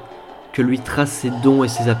cadre que lui tracent ses dons et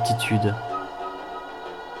ses aptitudes.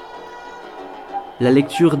 La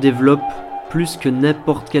lecture développe plus que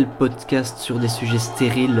n'importe quel podcast sur des sujets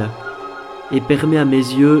stériles et permet à mes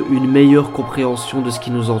yeux une meilleure compréhension de ce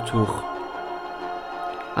qui nous entoure.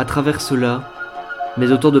 À travers cela, mes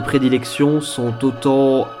auteurs de prédilection sont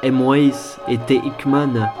autant M. Weiss et T.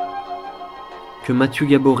 Hickman que Matthew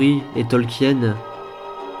Gabory et Tolkien,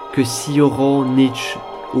 que Sioran, Nietzsche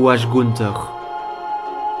ou H. Gunther.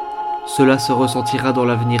 Cela se ressentira dans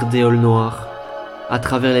l'avenir d'Éole Noire, à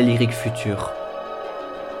travers les lyriques futures.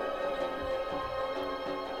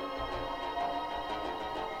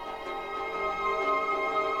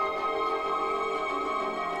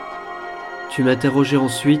 Tu m'interrogeais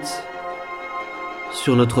ensuite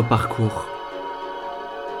sur notre parcours.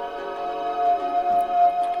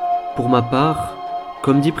 Pour ma part,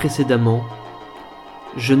 comme dit précédemment,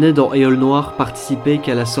 je n'ai dans Éole Noire participé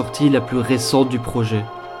qu'à la sortie la plus récente du projet.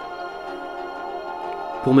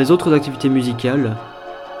 Pour mes autres activités musicales,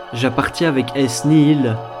 j'appartiens avec S.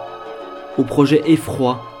 Neil au projet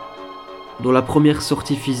Effroi, dont la première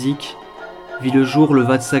sortie physique vit le jour le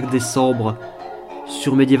 25 décembre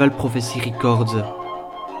sur Medieval Prophecy Records.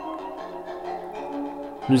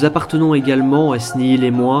 Nous appartenons également, S. Neil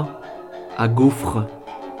et moi, à Gouffre,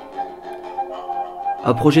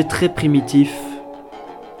 un projet très primitif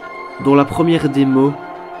dont la première démo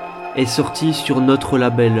est sortie sur notre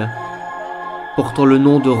label, portant le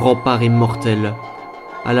nom de Rempart Immortel,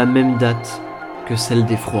 à la même date que celle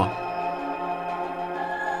d'Effroi.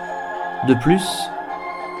 De plus,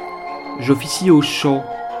 j'officie au chant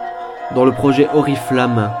dans le projet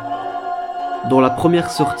Oriflamme, dont la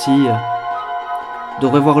première sortie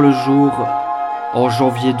devrait voir le jour en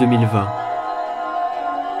janvier 2020.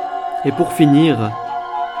 Et pour finir,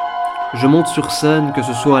 je monte sur scène, que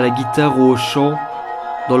ce soit à la guitare ou au chant,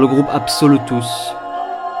 dans le groupe Absolutus,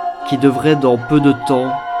 qui devrait dans peu de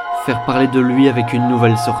temps faire parler de lui avec une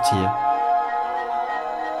nouvelle sortie.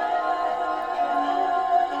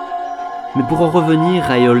 Mais pour en revenir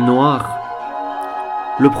à Éole Noire,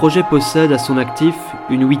 le projet possède à son actif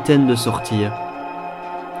une 8aine de sorties,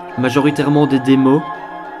 majoritairement des démos,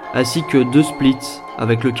 ainsi que 2 splits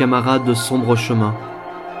avec le camarade de Sombre Chemin.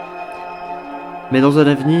 Mais dans un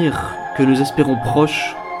avenir que nous espérons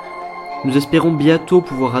proche, nous espérons bientôt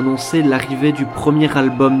pouvoir annoncer l'arrivée du premier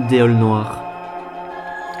album d'Éole Noire.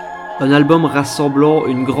 Un album rassemblant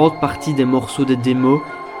une grande partie des morceaux des démos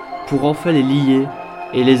pour enfin les lier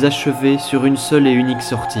et les achever sur une seule et unique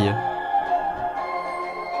sortie.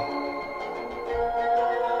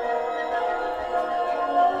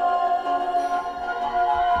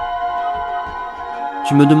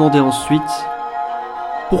 Tu me demandais ensuite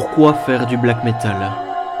pourquoi faire du black metal.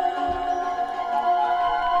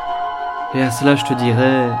 Et à cela je te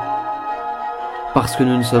dirais parce que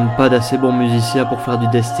nous ne sommes pas d'assez bons musiciens pour faire du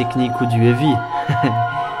death technique ou du heavy.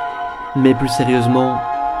 Mais plus sérieusement,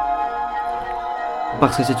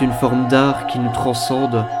 parce que c'est une forme d'art qui nous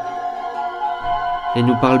transcende et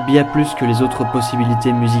nous parle bien plus que les autres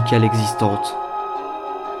possibilités musicales existantes.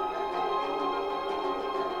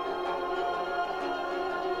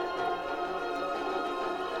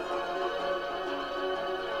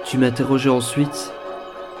 Tu m'interrogeais ensuite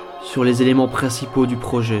sur les éléments principaux du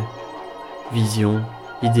projet. Vision,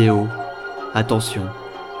 idéaux, attention.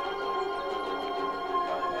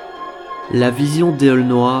 La vision d'Éole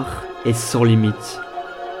Noire est sans limite.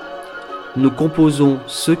 Nous composons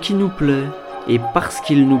ce qui nous plaît et parce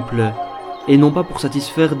qu'il nous plaît, et non pas pour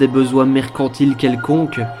satisfaire des besoins mercantiles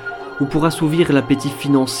quelconques ou pour assouvir l'appétit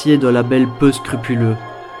financier d'un label peu scrupuleux.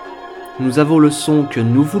 Nous avons le son que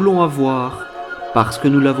nous voulons avoir parce que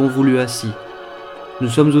nous l'avons voulu ainsi. Nous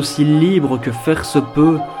sommes aussi libres que faire se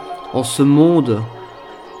peut en ce monde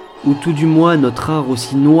où tout du moins notre art,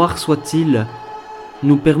 aussi noir soit-il,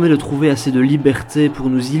 nous permet de trouver assez de liberté pour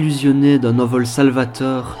nous illusionner d'un envol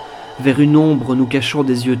salvateur vers une ombre nous cachant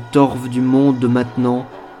des yeux torves du monde de maintenant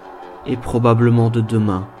et probablement de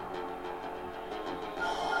demain.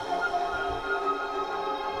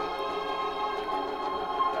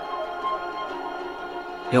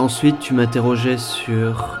 Et ensuite tu m'interrogeais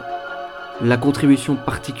sur la contribution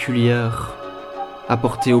particulière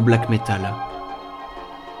apportée au black metal.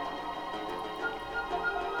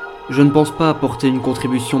 Je ne pense pas apporter une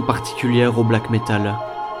contribution particulière au black metal.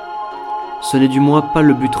 Ce n'est du moins pas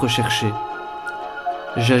le but recherché.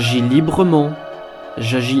 J'agis librement,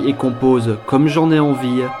 j'agis et compose comme j'en ai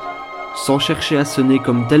envie, sans chercher à sonner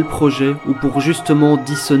comme tel projet ou pour justement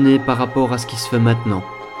dissonner par rapport à ce qui se fait maintenant.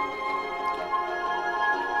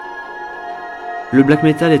 Le black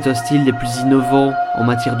metal est un style des plus innovants en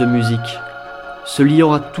matière de musique, se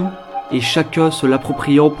liant à tout et chacun se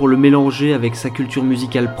l'appropriant pour le mélanger avec sa culture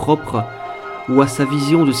musicale propre ou à sa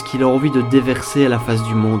vision de ce qu'il a envie de déverser à la face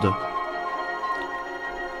du monde.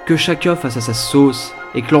 Que chacun fasse à sa sauce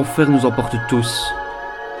et que l'enfer nous emporte tous.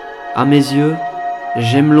 À mes yeux,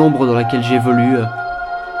 j'aime l'ombre dans laquelle j'évolue,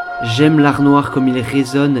 j'aime l'art noir comme il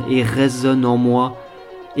résonne et résonne en moi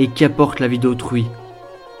et qu'apporte la vie d'autrui.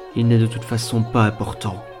 Il n'est de toute façon pas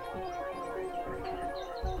important.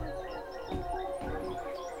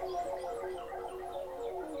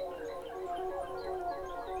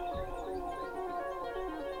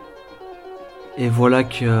 Et voilà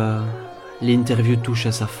que l'interview touche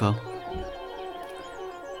à sa fin.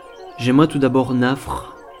 J'aimerais tout d'abord,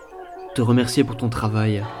 Nafre, te remercier pour ton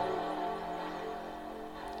travail.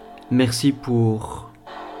 Merci pour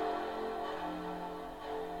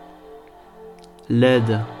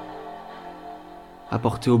l'aide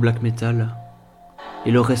apportée au black metal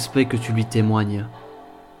et le respect que tu lui témoignes.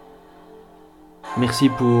 Merci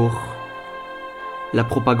pour la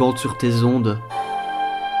propagande sur tes ondes.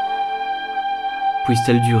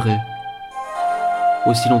 Puisse-t-elle durer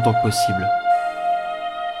aussi longtemps que possible.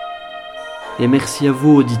 Et merci à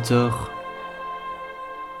vous, auditeurs.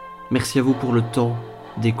 Merci à vous pour le temps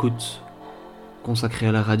d'écoute consacré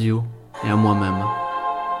à la radio et à moi-même.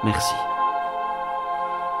 Merci.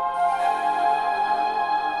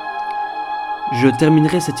 Je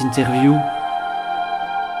terminerai cette interview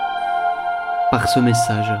par ce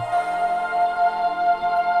message.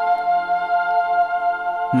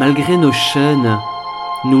 Malgré nos chaînes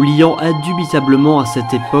nous liant indubitablement à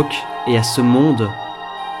cette époque et à ce monde,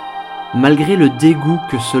 malgré le dégoût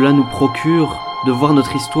que cela nous procure de voir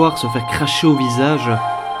notre histoire se faire cracher au visage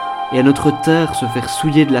et à notre terre se faire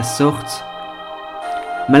souiller de la sorte,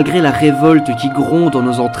 malgré la révolte qui gronde dans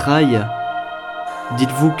nos entrailles,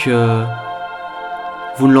 dites-vous que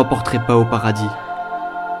vous ne l'emporterez pas au paradis.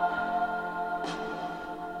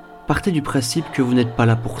 partez du principe que vous n'êtes pas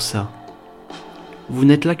là pour ça. Vous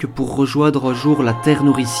n'êtes là que pour rejoindre un jour la terre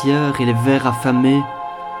nourricière et les vers affamés,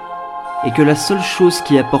 et que la seule chose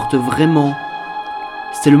qui apporte vraiment,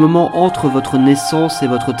 c'est le moment entre votre naissance et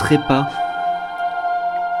votre trépas,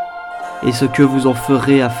 et ce que vous en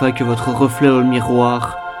ferez afin que votre reflet dans le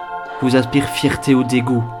miroir vous inspire fierté ou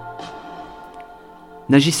dégoût.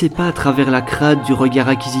 N'agissez pas à travers la crainte du regard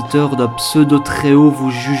acquisiteur d'un pseudo-très-haut vous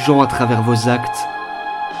jugeant à travers vos actes.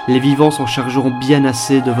 Les vivants s'en chargeront bien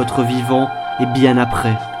assez de votre vivant et bien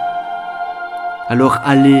après. Alors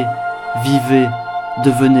allez, vivez,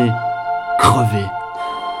 devenez, crevez.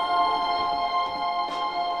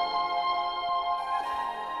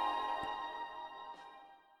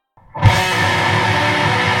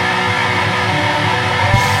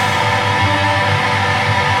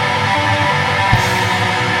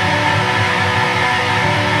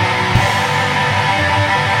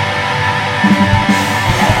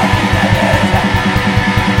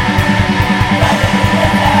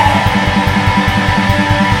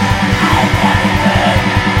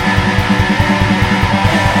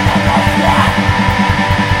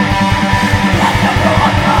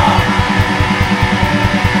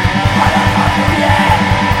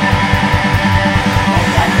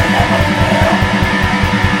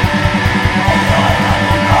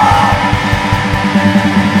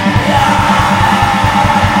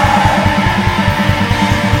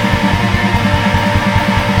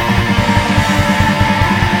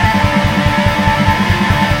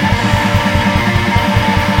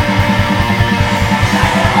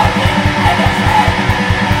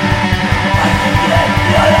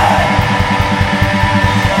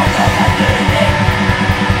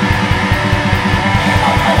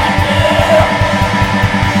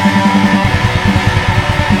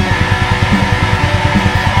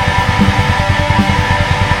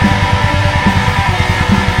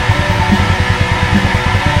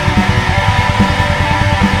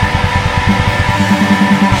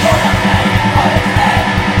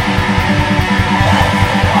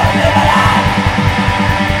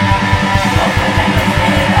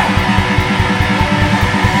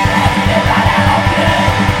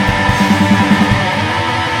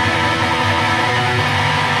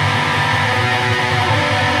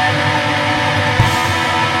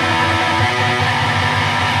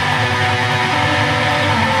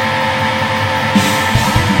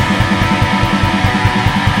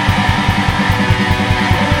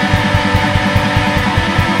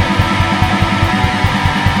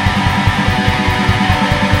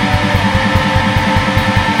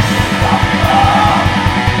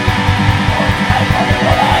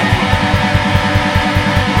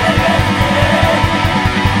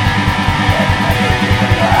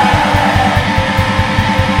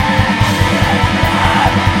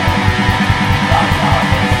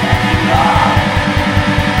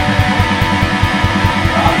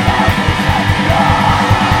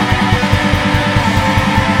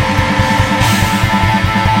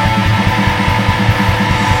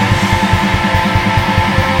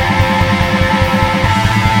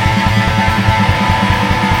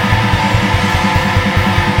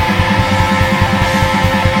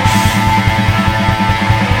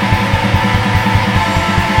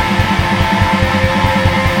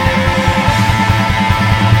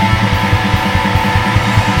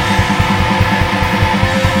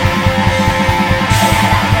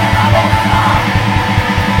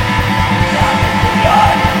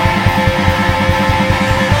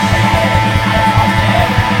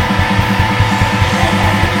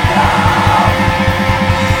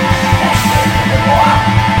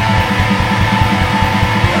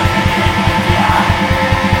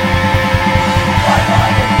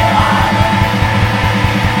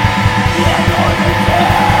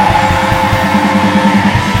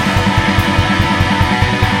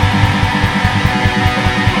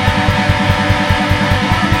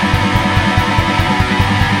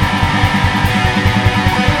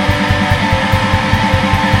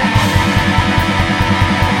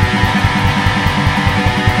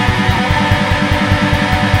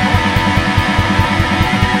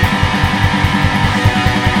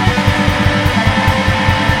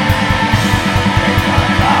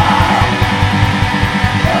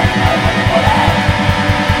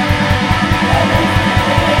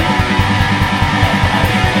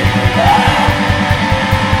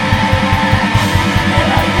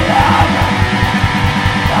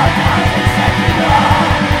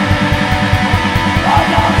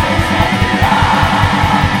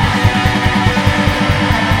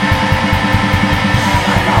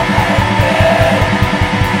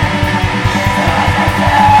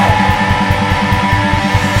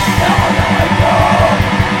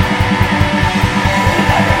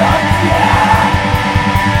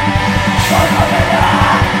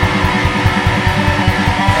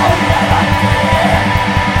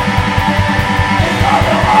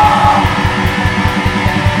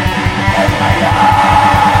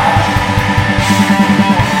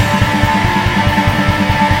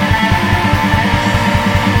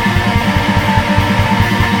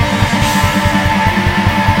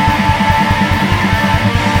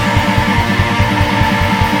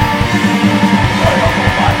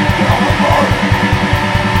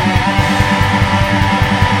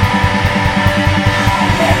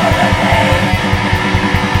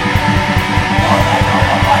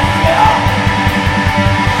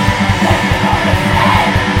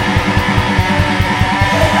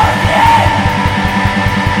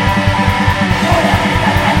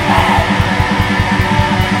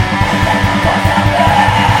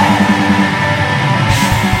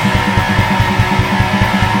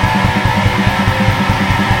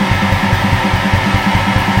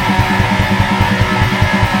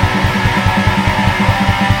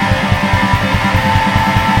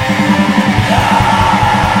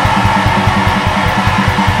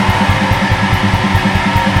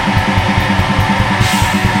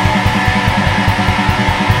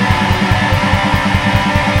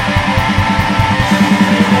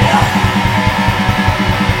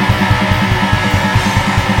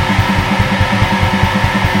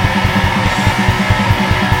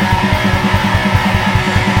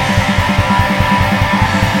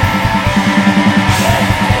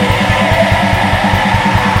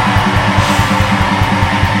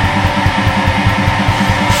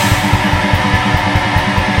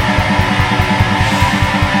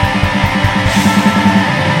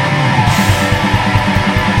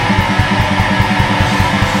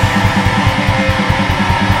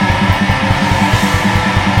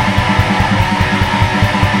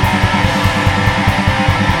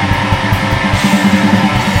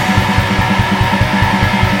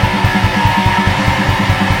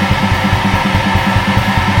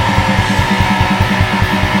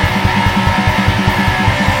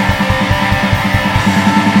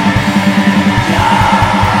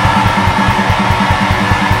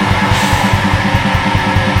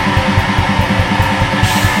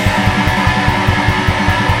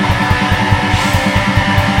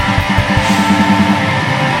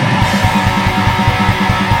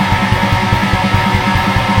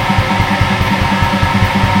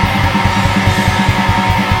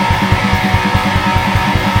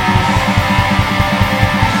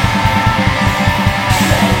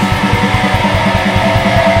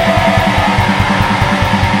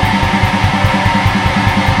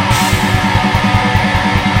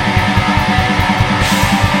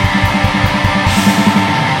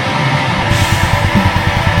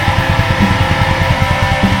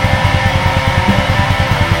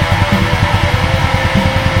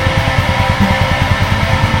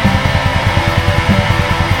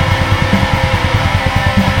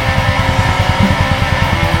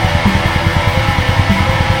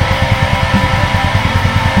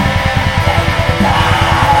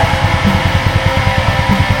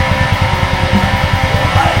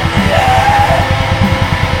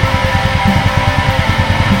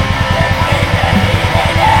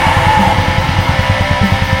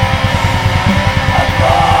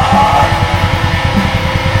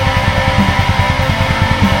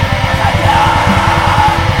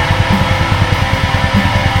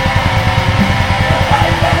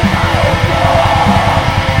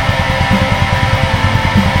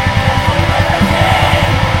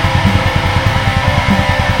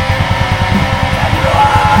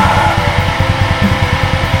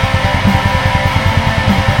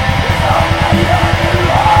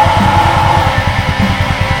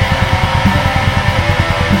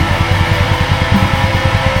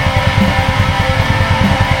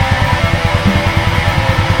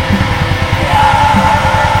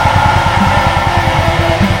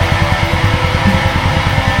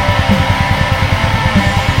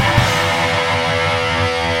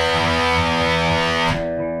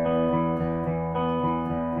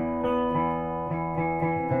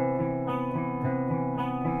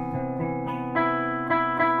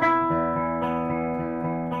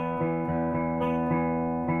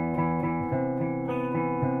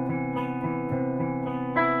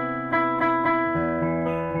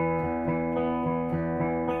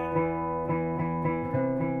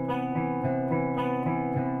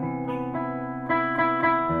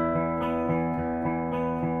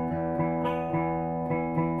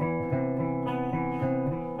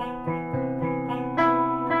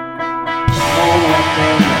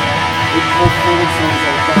 et profondes sont les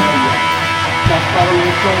alpagnes, car par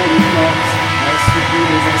longtemps le Corse a subi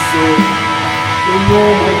les assauts. Le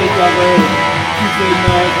nombre des carrés qui fait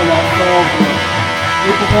naître la forme,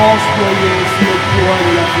 les branches ployées sous le poids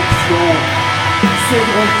de la fiction, ces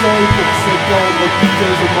bretelles pour s'étendre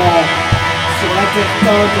piteusement sur la terre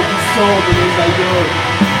teinte du sang de nos aïeux.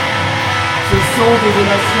 Ce sont des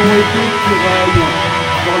nations épiques qui règnent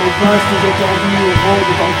dans les vastes étendues où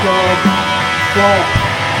rôdent encore quand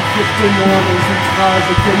qui furent témoins des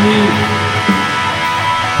outrages commis.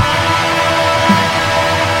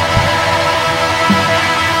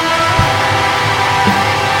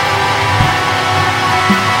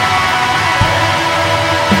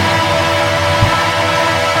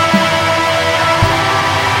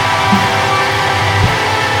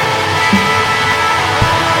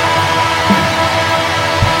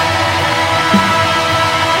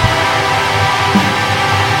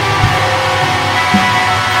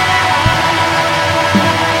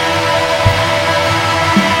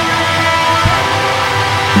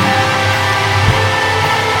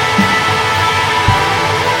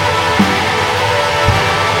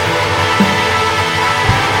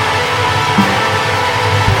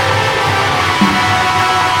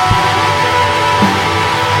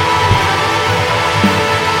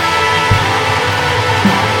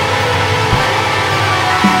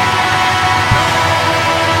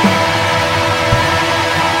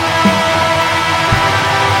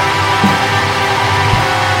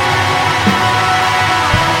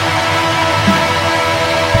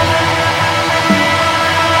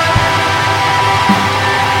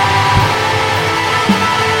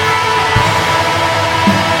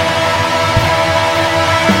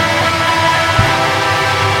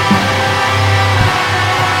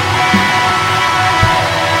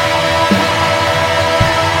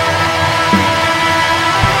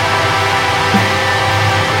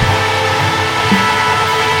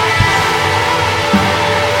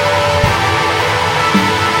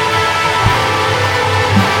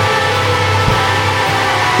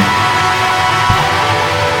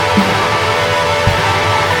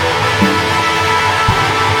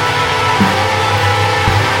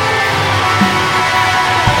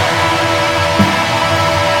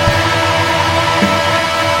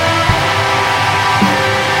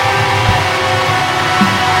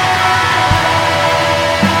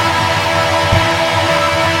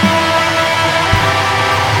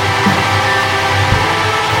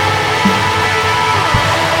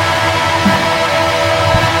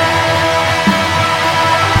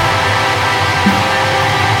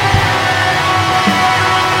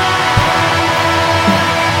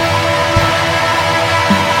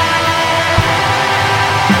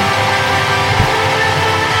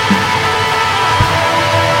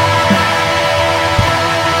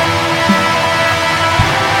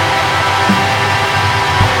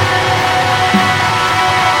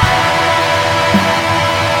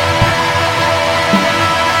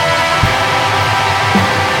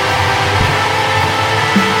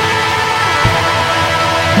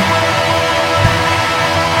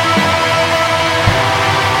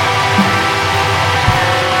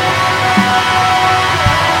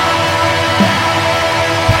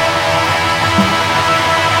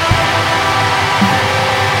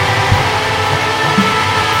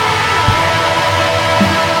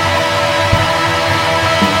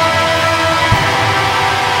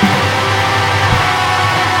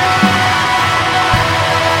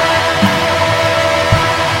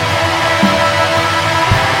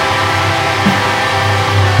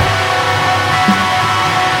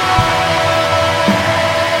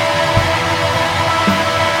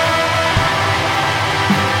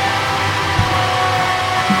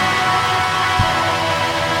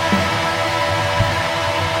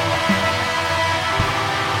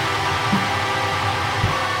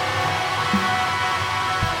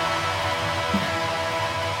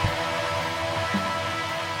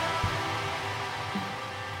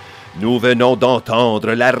 Nous venons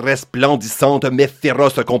d'entendre la resplendissante mais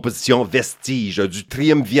féroce composition Vestige du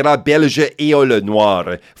triumvirat belge Éole Noir,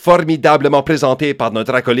 formidablement présentée par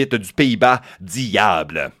notre acolyte du Pays-Bas,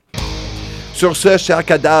 Diable. Sur ce, cher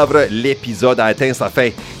cadavre, l'épisode a atteint sa fin,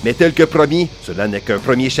 mais tel que promis, cela n'est qu'un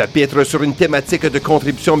premier chapitre sur une thématique de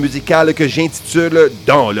contribution musicale que j'intitule «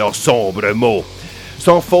 Dans leurs sombres mots ».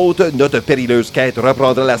 Sans faute, notre périleuse quête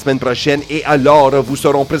reprendra la semaine prochaine et alors vous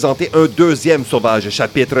serons présentés un deuxième sauvage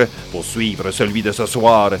chapitre pour suivre celui de ce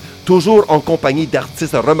soir, toujours en compagnie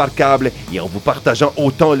d'artistes remarquables et en vous partageant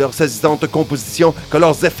autant leurs saisissantes compositions que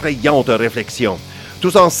leurs effrayantes réflexions.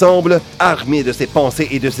 Tous ensemble, armés de ces pensées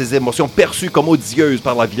et de ces émotions perçues comme odieuses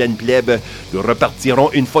par la vilaine plèbe, nous repartirons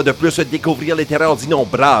une fois de plus découvrir les terreurs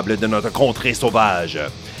innombrables de notre contrée sauvage.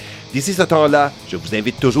 D'ici ce temps-là, je vous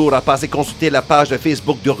invite toujours à passer consulter la page de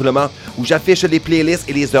Facebook d'Hurlement où j'affiche les playlists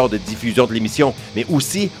et les heures de diffusion de l'émission, mais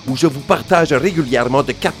aussi où je vous partage régulièrement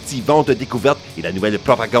de captivantes découvertes et la nouvelle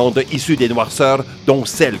propagande issue des noirceurs, dont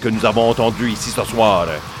celle que nous avons entendue ici ce soir.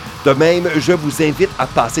 De même, je vous invite à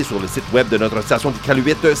passer sur le site web de notre station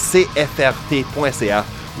d'Iqaluit, cfrt.ca,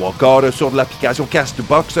 ou encore sur l'application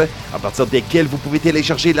Castbox, à partir desquelles vous pouvez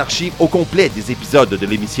télécharger l'archive au complet des épisodes de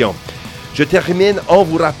l'émission. Je termine en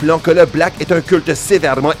vous rappelant que le Black est un culte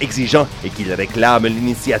sévèrement exigeant et qu'il réclame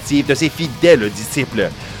l'initiative de ses fidèles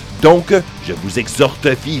disciples. Donc, je vous exhorte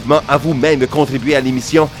vivement à vous-même contribuer à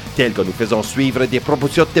l'émission, telle que nous faisons suivre des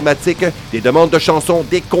propositions thématiques, des demandes de chansons,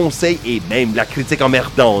 des conseils et même la critique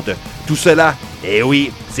emmerdante. Tout cela, eh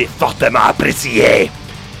oui, c'est fortement apprécié.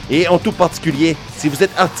 Et en tout particulier, si vous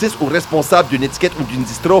êtes artiste ou responsable d'une étiquette ou d'une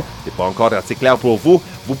distro, c'est pas encore assez clair pour vous,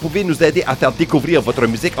 vous pouvez nous aider à faire découvrir votre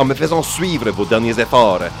musique en me faisant suivre vos derniers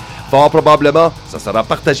efforts. Fort probablement, ça sera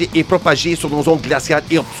partagé et propagé sur nos ondes glaciales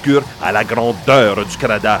et obscures à la grandeur du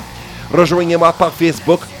Canada. Rejoignez-moi par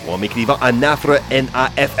Facebook ou en m'écrivant à nafre,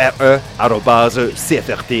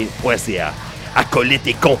 @cfrt.ca. Acolytes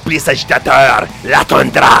et complices agitateurs, la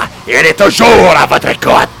toundra, elle est toujours à votre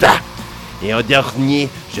écoute. Et en dernier,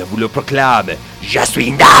 je vous le proclame, je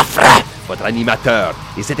suis Nafre, votre animateur,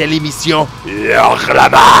 et c'était l'émission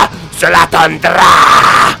Hurlement sur la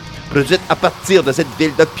toundra, produite à partir de cette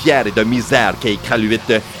ville de pierre et de misère qu'est Iqaluit,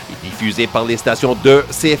 et diffusée par les stations de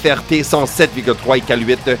CFRT 107,3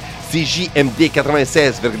 Iqaluit, CJMD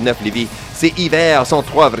 96,9 Lévis, CIVR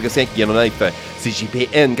 103,5 Yellowknife,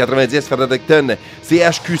 CJPN 90 Fredericton,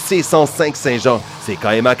 CHQC 105 Saint-Jean,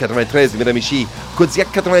 CKMA 93 Miramichi, Kodiak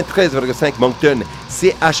 93,5 Moncton,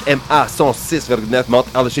 CHMA 106,9 Mount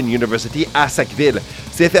Allison University à Sackville,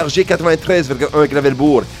 CFRG 93,1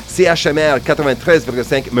 Gravelbourg, CHMR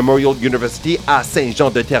 93,5 Memorial University à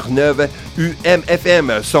Saint-Jean-de-Terre-Neuve,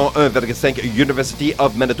 UMFM 101,5 University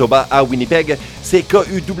of Manitoba à Winnipeg,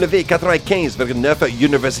 CKUW 95,9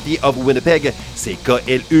 University of Winnipeg,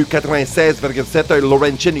 CKLU 96,7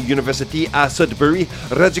 Laurentian University à Sudbury,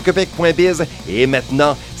 radioquebec.biz et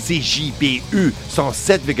maintenant CJBU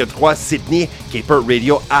 107,3 Sydney, Cape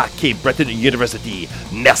Radio à Cape Breton University.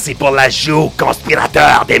 Merci pour l'ajout,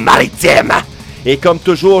 conspirateur des maritimes! Et comme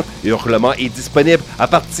toujours, Hurlement est disponible à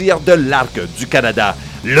partir de l'Arc du Canada.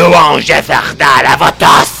 Louange infernale à votre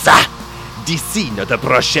os! D'ici notre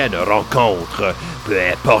prochaine rencontre, peu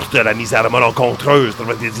importe la misère malencontreuse de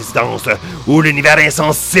votre existence ou l'univers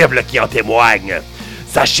insensible qui en témoigne,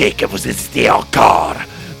 sachez que vous hésitez encore.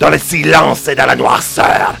 Dans le silence et dans la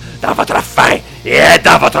noirceur, dans votre faim et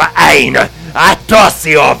dans votre haine, à tous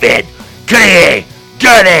et au vide, criez,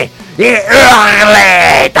 gueulez et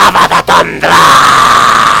hurlez dans votre toundra!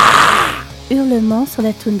 Hurlement sur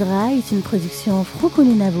la toundra est une production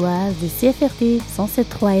franco-nunavoise de CFRT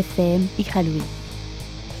 107.3 FM Iqaluit.